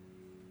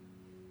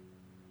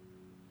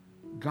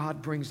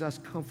 God brings us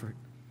comfort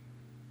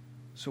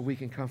so we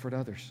can comfort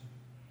others.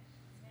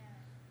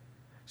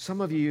 Some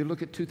of you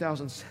look at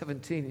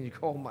 2017 and you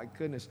go, oh my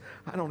goodness,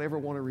 I don't ever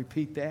want to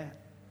repeat that.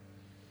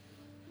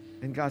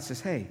 And God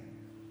says, hey,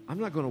 I'm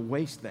not going to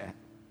waste that.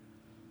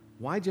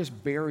 Why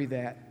just bury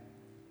that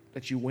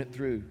that you went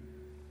through,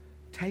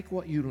 take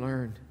what you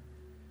learned,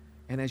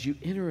 and as you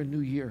enter a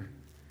new year,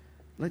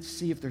 let's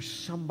see if there's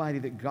somebody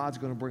that God's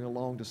going to bring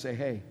along to say,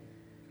 hey,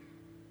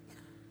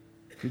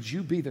 could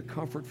you be the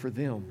comfort for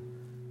them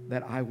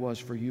that I was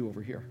for you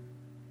over here?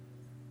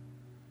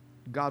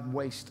 God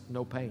wastes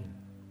no pain.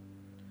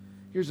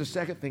 Here's the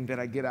second thing that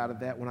I get out of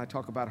that when I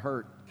talk about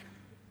hurt.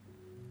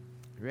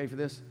 You ready for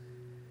this?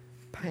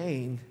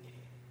 Pain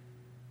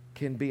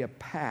can be a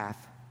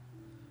path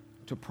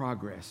to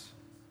progress.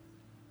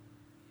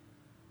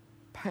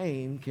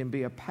 Pain can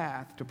be a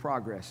path to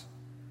progress.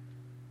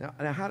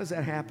 Now, how does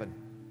that happen?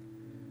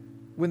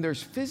 When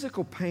there's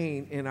physical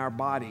pain in our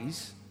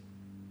bodies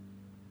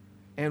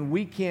and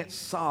we can't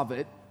solve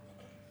it,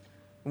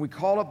 and we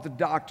call up the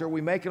doctor, we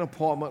make an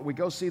appointment, we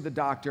go see the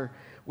doctor,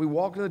 we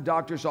walk to the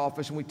doctor's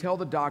office and we tell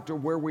the doctor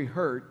where we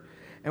hurt.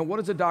 And what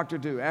does the doctor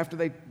do? After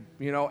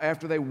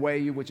they weigh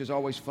you, which is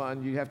always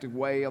fun, you have to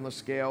weigh on the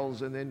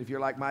scales, and then if you're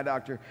like my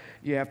doctor,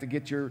 you have to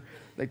get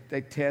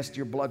they test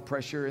your blood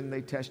pressure and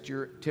they test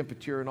your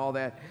temperature and all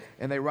that,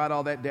 and they write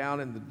all that down,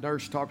 and the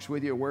nurse talks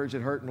with you, where does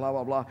it hurt, and blah,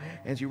 blah, blah,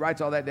 and she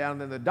writes all that down,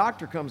 and then the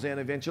doctor comes in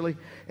eventually,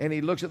 and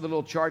he looks at the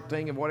little chart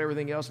thing and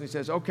everything else, and he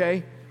says,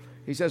 okay.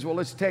 He says, well,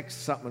 let's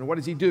text something. And what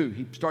does he do?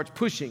 He starts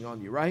pushing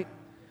on you, right?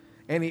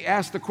 And he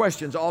asks the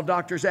questions all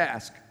doctors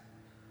ask.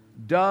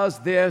 Does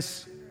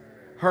this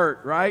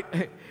hurt, right?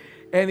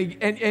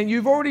 And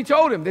you've already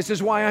told him, this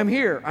is why I'm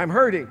here. I'm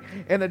hurting.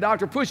 And the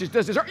doctor pushes.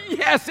 Does this hurt?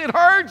 Yes, it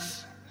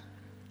hurts.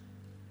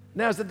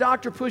 Now, is the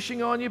doctor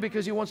pushing on you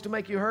because he wants to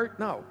make you hurt?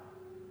 No.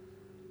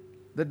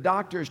 The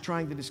doctor is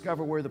trying to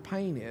discover where the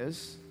pain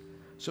is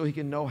so he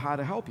can know how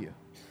to help you.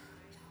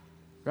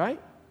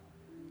 Right?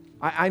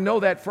 I know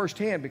that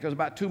firsthand because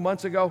about 2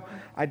 months ago,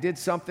 I did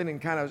something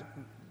and kind of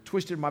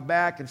twisted my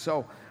back, and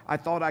so I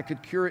thought I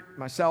could cure it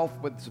myself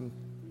with some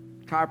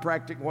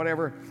chiropractic,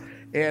 whatever.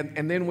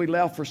 And then we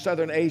left for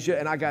Southern Asia,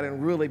 and I got in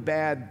really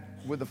bad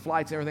with the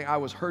flights and everything. I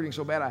was hurting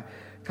so bad, I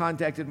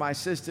contacted my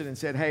assistant and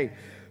said, hey,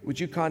 would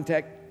you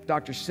contact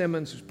Dr.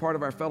 Simmons, who's part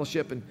of our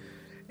fellowship,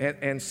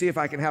 and see if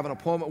I can have an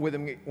appointment with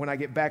him when I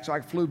get back. So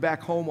I flew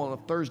back home on a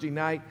Thursday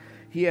night.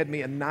 He had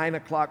me a 9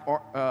 o'clock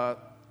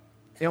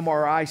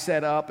MRI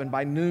set up, and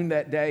by noon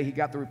that day, he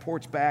got the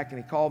reports back,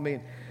 and he called me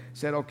and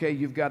said, okay,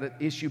 you've got an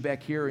issue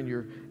back here in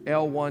your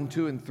L1,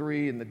 2, and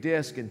 3 in the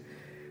disc. And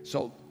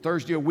so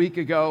Thursday, a week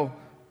ago,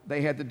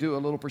 they had to do a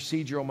little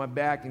procedure on my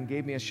back and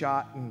gave me a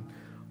shot and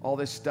all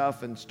this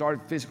stuff and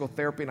started physical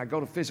therapy. And I go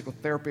to physical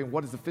therapy, and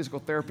what does the physical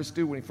therapist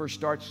do when he first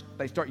starts?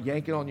 They start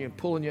yanking on you and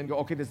pulling you and go,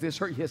 okay, does this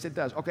hurt? Yes, it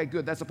does. Okay,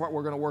 good. That's the part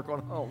we're going to work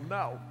on. Oh,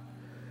 no.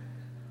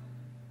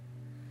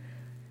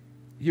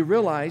 You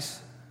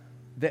realize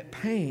that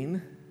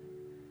pain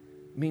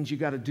means you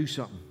got to do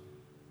something.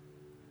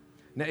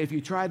 Now, if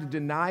you try to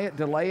deny it,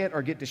 delay it,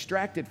 or get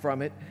distracted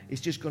from it,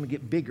 it's just going to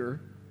get bigger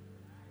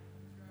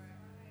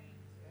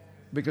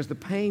because the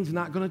pain's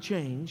not going to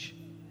change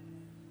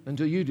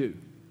until you do.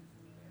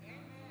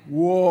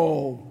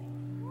 Whoa.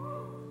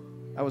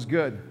 That was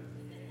good.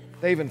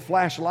 They even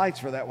flash lights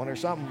for that one or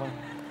something.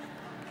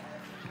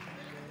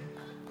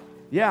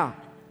 Yeah.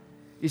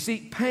 You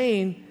see,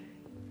 pain,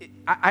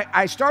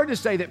 I started to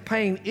say that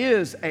pain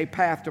is a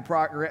path to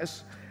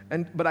progress,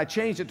 but I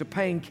changed it to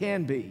pain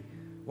can be.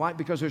 Why?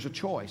 Because there's a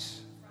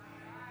choice.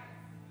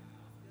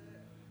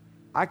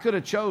 I could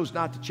have chose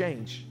not to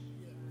change,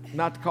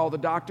 not to call the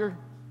doctor,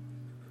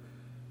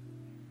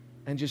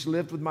 and just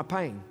lived with my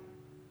pain.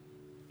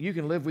 You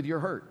can live with your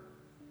hurt.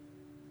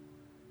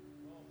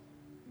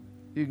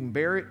 You can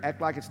bury it,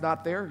 act like it's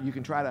not there. You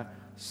can try to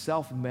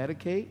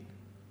self-medicate.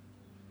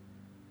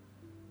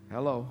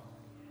 Hello.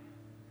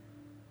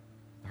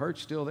 The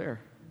hurt's still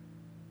there.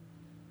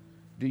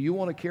 Do you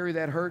want to carry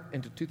that hurt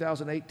into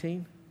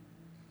 2018?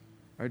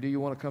 Or do you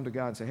want to come to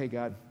God and say, hey,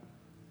 God,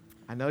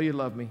 I know you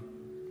love me.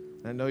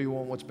 And I know you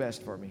want what's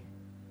best for me.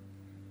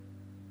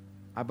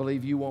 I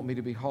believe you want me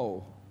to be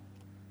whole.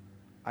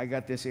 I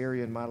got this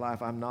area in my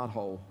life I'm not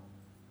whole.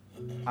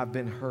 I've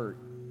been hurt.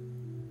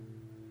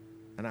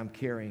 And I'm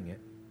carrying it.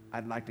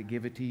 I'd like to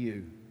give it to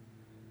you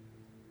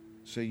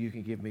so you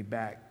can give me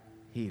back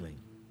healing.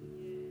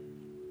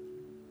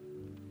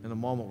 In a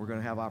moment, we're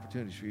going to have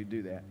opportunities for you to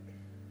do that.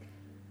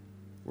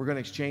 We're going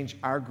to exchange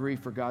our grief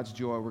for God's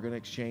joy. We're going to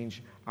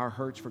exchange our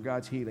hurts for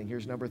God's healing.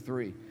 Here's number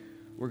 3.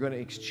 We're going to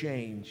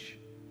exchange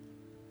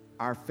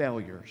our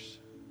failures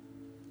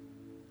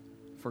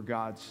for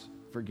God's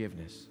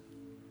forgiveness.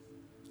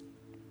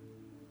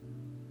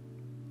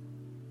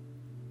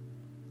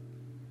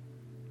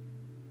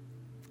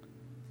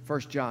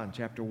 First John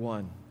chapter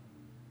 1,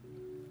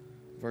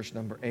 verse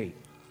number 8.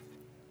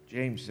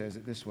 James says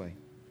it this way.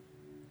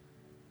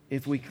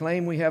 If we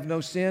claim we have no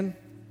sin,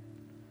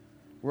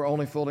 we're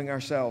only fooling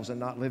ourselves and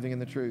not living in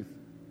the truth.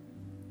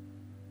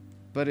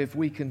 But if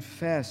we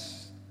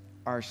confess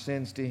our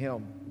sins to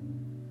Him,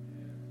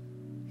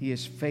 He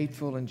is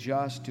faithful and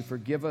just to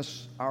forgive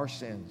us our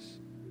sins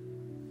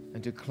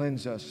and to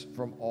cleanse us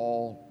from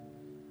all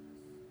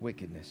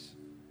wickedness.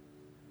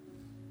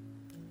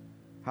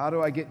 How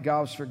do I get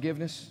God's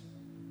forgiveness?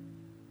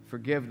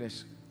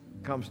 Forgiveness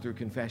comes through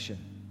confession.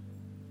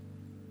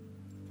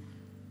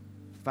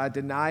 If I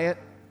deny it,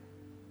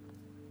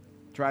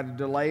 try to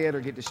delay it or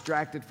get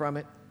distracted from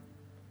it,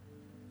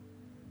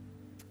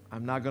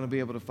 I'm not going to be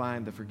able to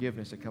find the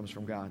forgiveness that comes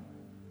from God.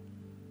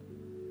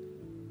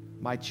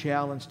 My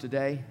challenge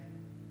today,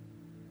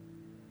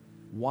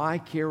 why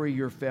carry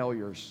your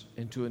failures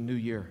into a new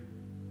year?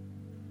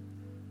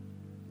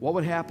 What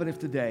would happen if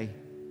today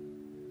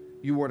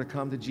you were to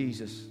come to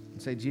Jesus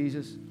and say,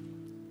 Jesus,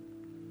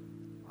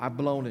 I've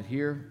blown it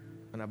here,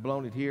 and I've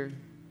blown it here,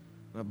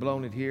 and I've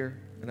blown it here,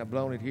 and I've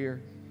blown it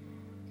here,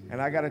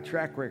 and I got a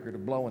track record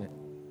of blowing it.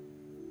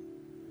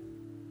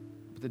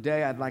 But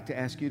today I'd like to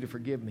ask you to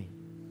forgive me,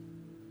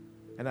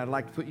 and I'd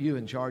like to put you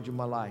in charge of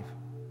my life.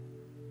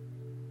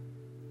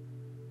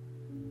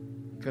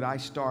 Could I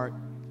start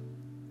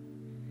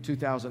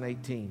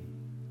 2018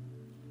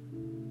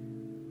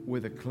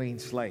 with a clean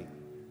slate?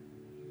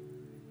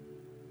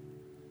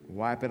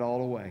 Wipe it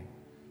all away.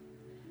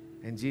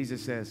 And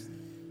Jesus says,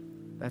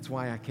 that's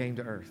why I came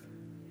to earth,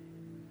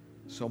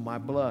 so my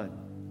blood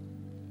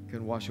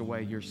can wash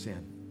away your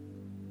sin.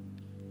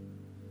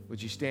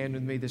 Would you stand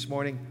with me this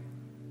morning?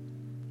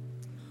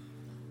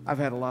 I've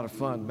had a lot of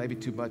fun, maybe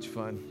too much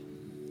fun.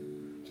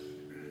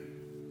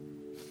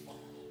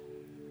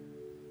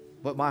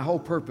 But my whole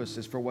purpose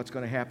is for what's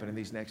going to happen in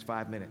these next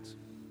 5 minutes.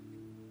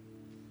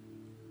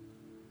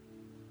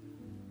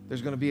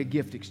 There's going to be a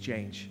gift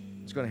exchange.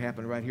 It's going to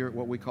happen right here at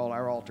what we call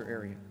our altar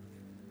area.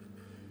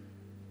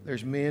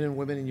 There's men and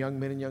women and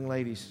young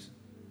ladies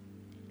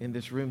in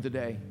this room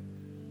today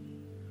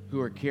who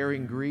are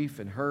carrying grief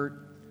and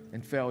hurt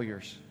and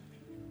failures.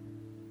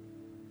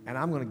 And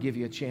I'm going to give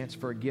you a chance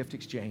for a gift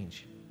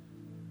exchange.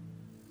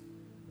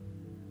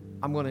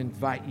 I'm going to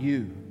invite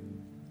you,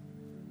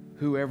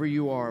 whoever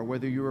you are,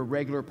 whether you're a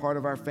regular part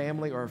of our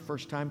family or a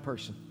first-time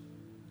person,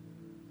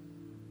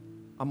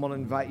 I'm going to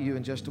invite you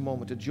in just a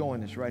moment to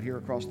join us right here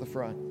across the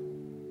front.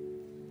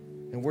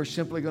 And we're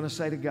simply going to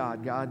say to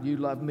God, God, you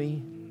love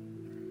me.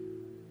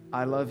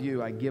 I love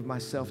you. I give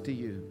myself to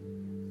you.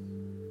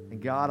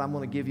 And God, I'm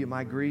going to give you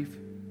my grief.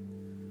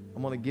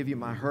 I'm going to give you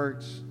my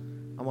hurts.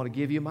 I'm going to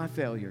give you my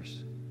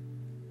failures.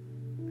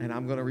 And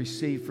I'm going to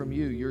receive from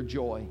you your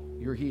joy,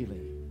 your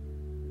healing,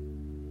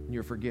 and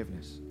your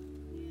forgiveness.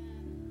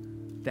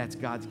 That's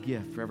God's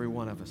gift for every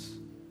one of us.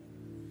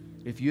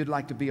 If you'd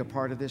like to be a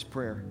part of this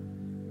prayer,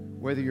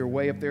 whether you're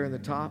way up there in the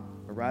top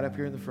or right up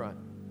here in the front,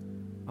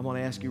 I'm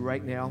going to ask you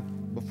right now,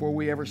 before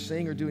we ever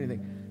sing or do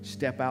anything,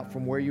 step out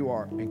from where you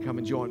are and come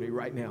and join me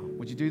right now.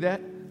 Would you do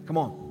that? Come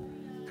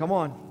on. Come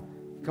on.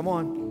 Come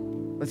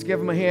on. Let's give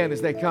them a hand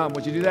as they come.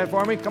 Would you do that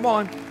for me? Come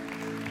on.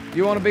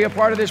 You want to be a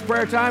part of this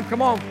prayer time?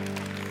 Come on.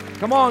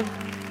 Come on.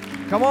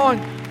 Come on.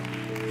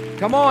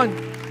 Come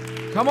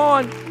on. Come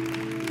on.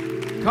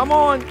 Come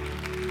on.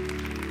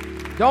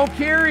 Don't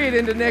carry it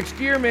into next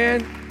year,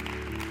 man.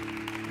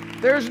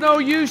 There's no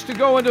use to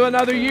go into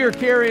another year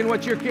carrying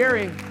what you're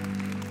carrying.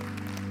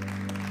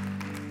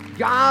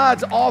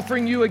 God's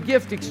offering you a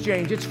gift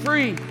exchange. It's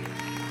free.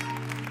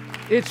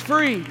 It's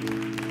free.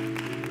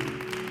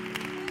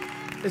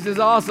 This is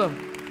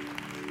awesome.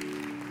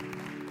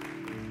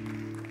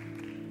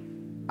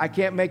 I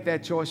can't make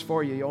that choice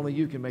for you. Only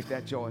you can make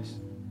that choice.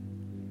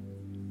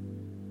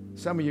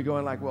 Some of you are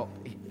going like, well,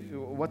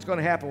 what's going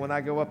to happen when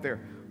I go up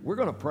there? We're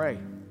going to pray.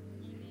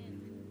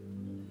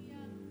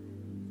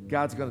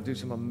 God's going to do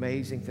some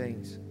amazing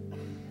things.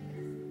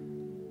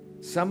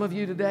 Some of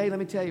you today, let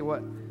me tell you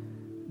what,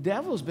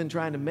 devil's been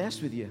trying to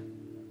mess with you.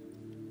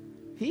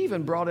 He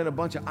even brought in a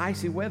bunch of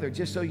icy weather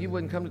just so you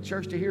wouldn't come to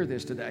church to hear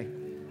this today.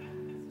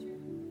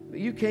 But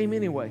you came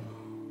anyway.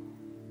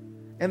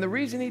 And the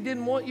reason he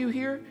didn't want you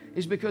here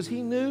is because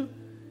he knew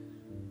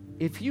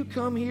if you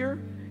come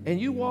here and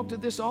you walk to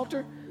this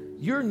altar,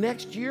 your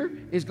next year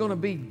is going to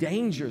be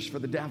dangerous for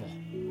the devil.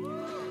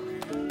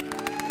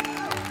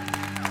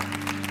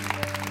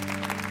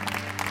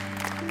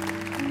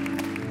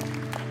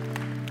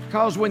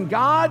 Because when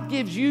God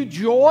gives you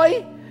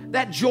joy,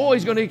 that joy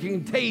is going to be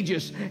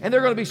contagious. And there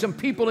are going to be some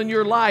people in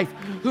your life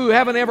who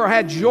haven't ever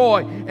had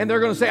joy. And they're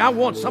going to say, I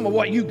want some of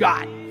what you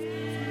got.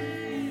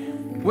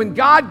 When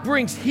God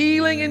brings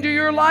healing into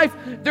your life,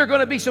 there are going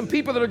to be some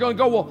people that are going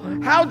to go,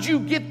 well, how'd you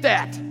get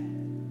that?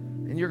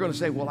 And you're going to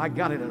say, well, I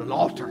got it at an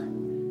altar.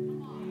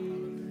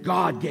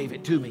 God gave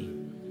it to me.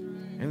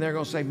 And they're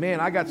going to say,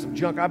 man, I got some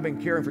junk I've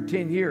been carrying for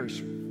 10 years.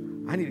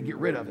 I need to get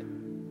rid of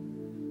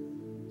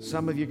it.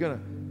 Some of you are going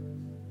to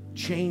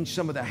change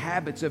some of the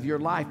habits of your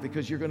life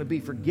because you're going to be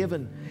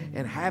forgiven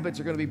and habits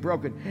are going to be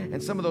broken.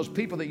 And some of those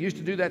people that used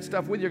to do that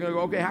stuff with you are going to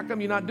go, okay, how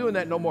come you're not doing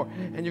that no more?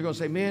 And you're going to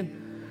say,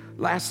 man,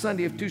 last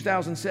Sunday of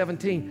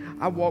 2017,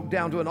 I walked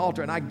down to an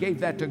altar and I gave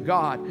that to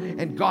God.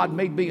 And God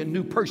made me a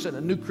new person,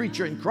 a new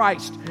creature in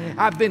Christ.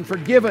 I've been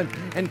forgiven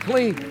and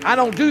clean. I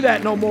don't do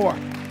that no more.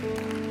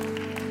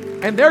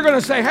 And they're going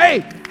to say,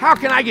 hey, how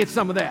can I get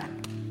some of that?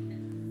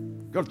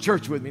 Go to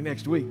church with me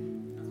next week.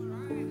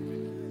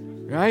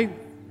 Right?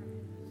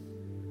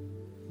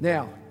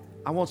 Now,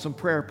 I want some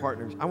prayer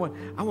partners. I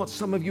want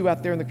some of you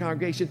out there in the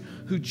congregation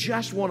who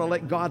just want to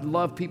let God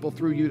love people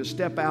through you to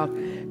step out,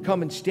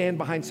 come and stand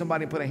behind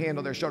somebody and put a hand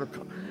on their shoulder.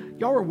 Come.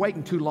 Y'all are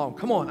waiting too long.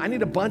 Come on, I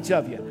need a bunch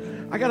of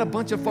you. I got a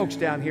bunch of folks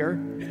down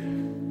here.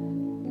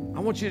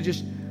 I want you to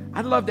just,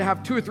 I'd love to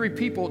have 2 or 3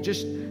 people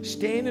just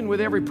standing with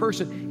every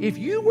person. If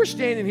you were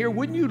standing here,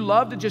 wouldn't you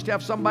love to just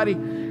have somebody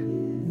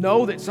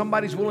know that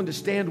somebody's willing to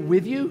stand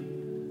with you?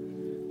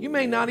 You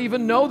may not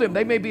even know them.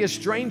 They may be a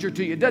stranger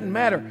to you. It doesn't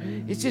matter.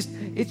 It's just,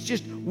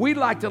 we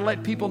like to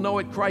let people know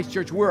at Christ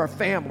Church we're a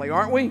family,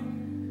 aren't we?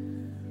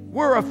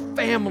 We're a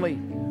family.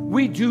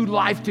 We do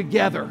life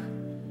together.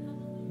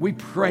 We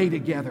pray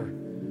together.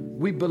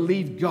 We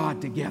believe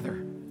God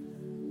together.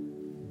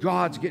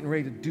 God's getting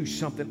ready to do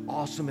something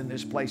awesome in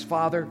this place.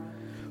 Father,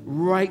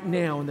 right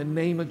now in the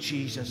name of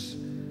Jesus,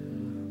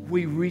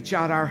 we reach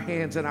out our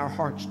hands and our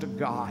hearts to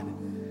God.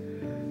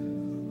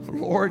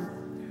 Lord,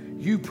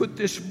 you put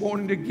this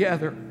morning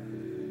together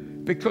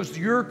because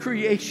your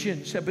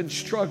creations have been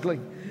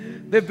struggling.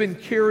 They've been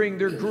carrying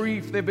their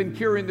grief. They've been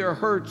carrying their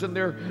hurts and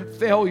their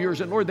failures.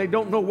 And Lord, they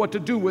don't know what to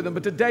do with them,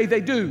 but today they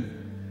do.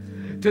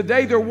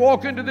 Today they're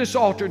walking to this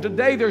altar.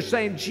 Today they're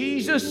saying,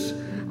 Jesus,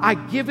 I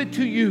give it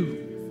to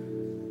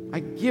you. I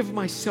give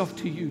myself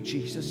to you,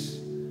 Jesus.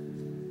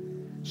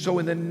 So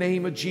in the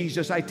name of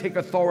Jesus, I take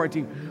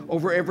authority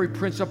over every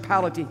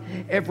principality,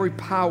 every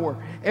power,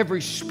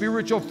 every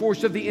spiritual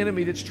force of the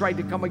enemy that's tried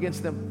to come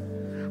against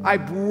them. I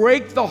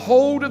break the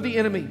hold of the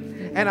enemy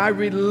and I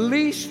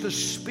release the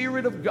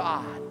Spirit of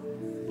God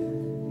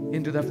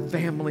into the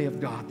family of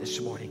God this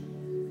morning.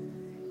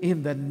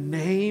 In the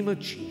name of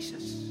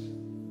Jesus.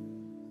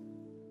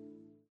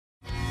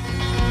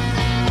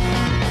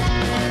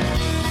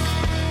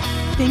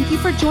 Thank you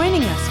for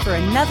joining us for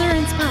another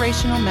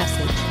inspirational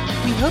message.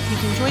 We hope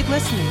you've enjoyed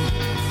listening.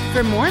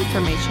 For more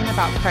information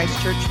about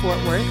Christ Church Fort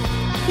Worth,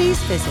 please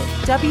visit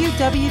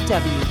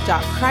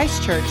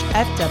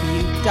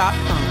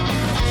www.christchurchfw.com.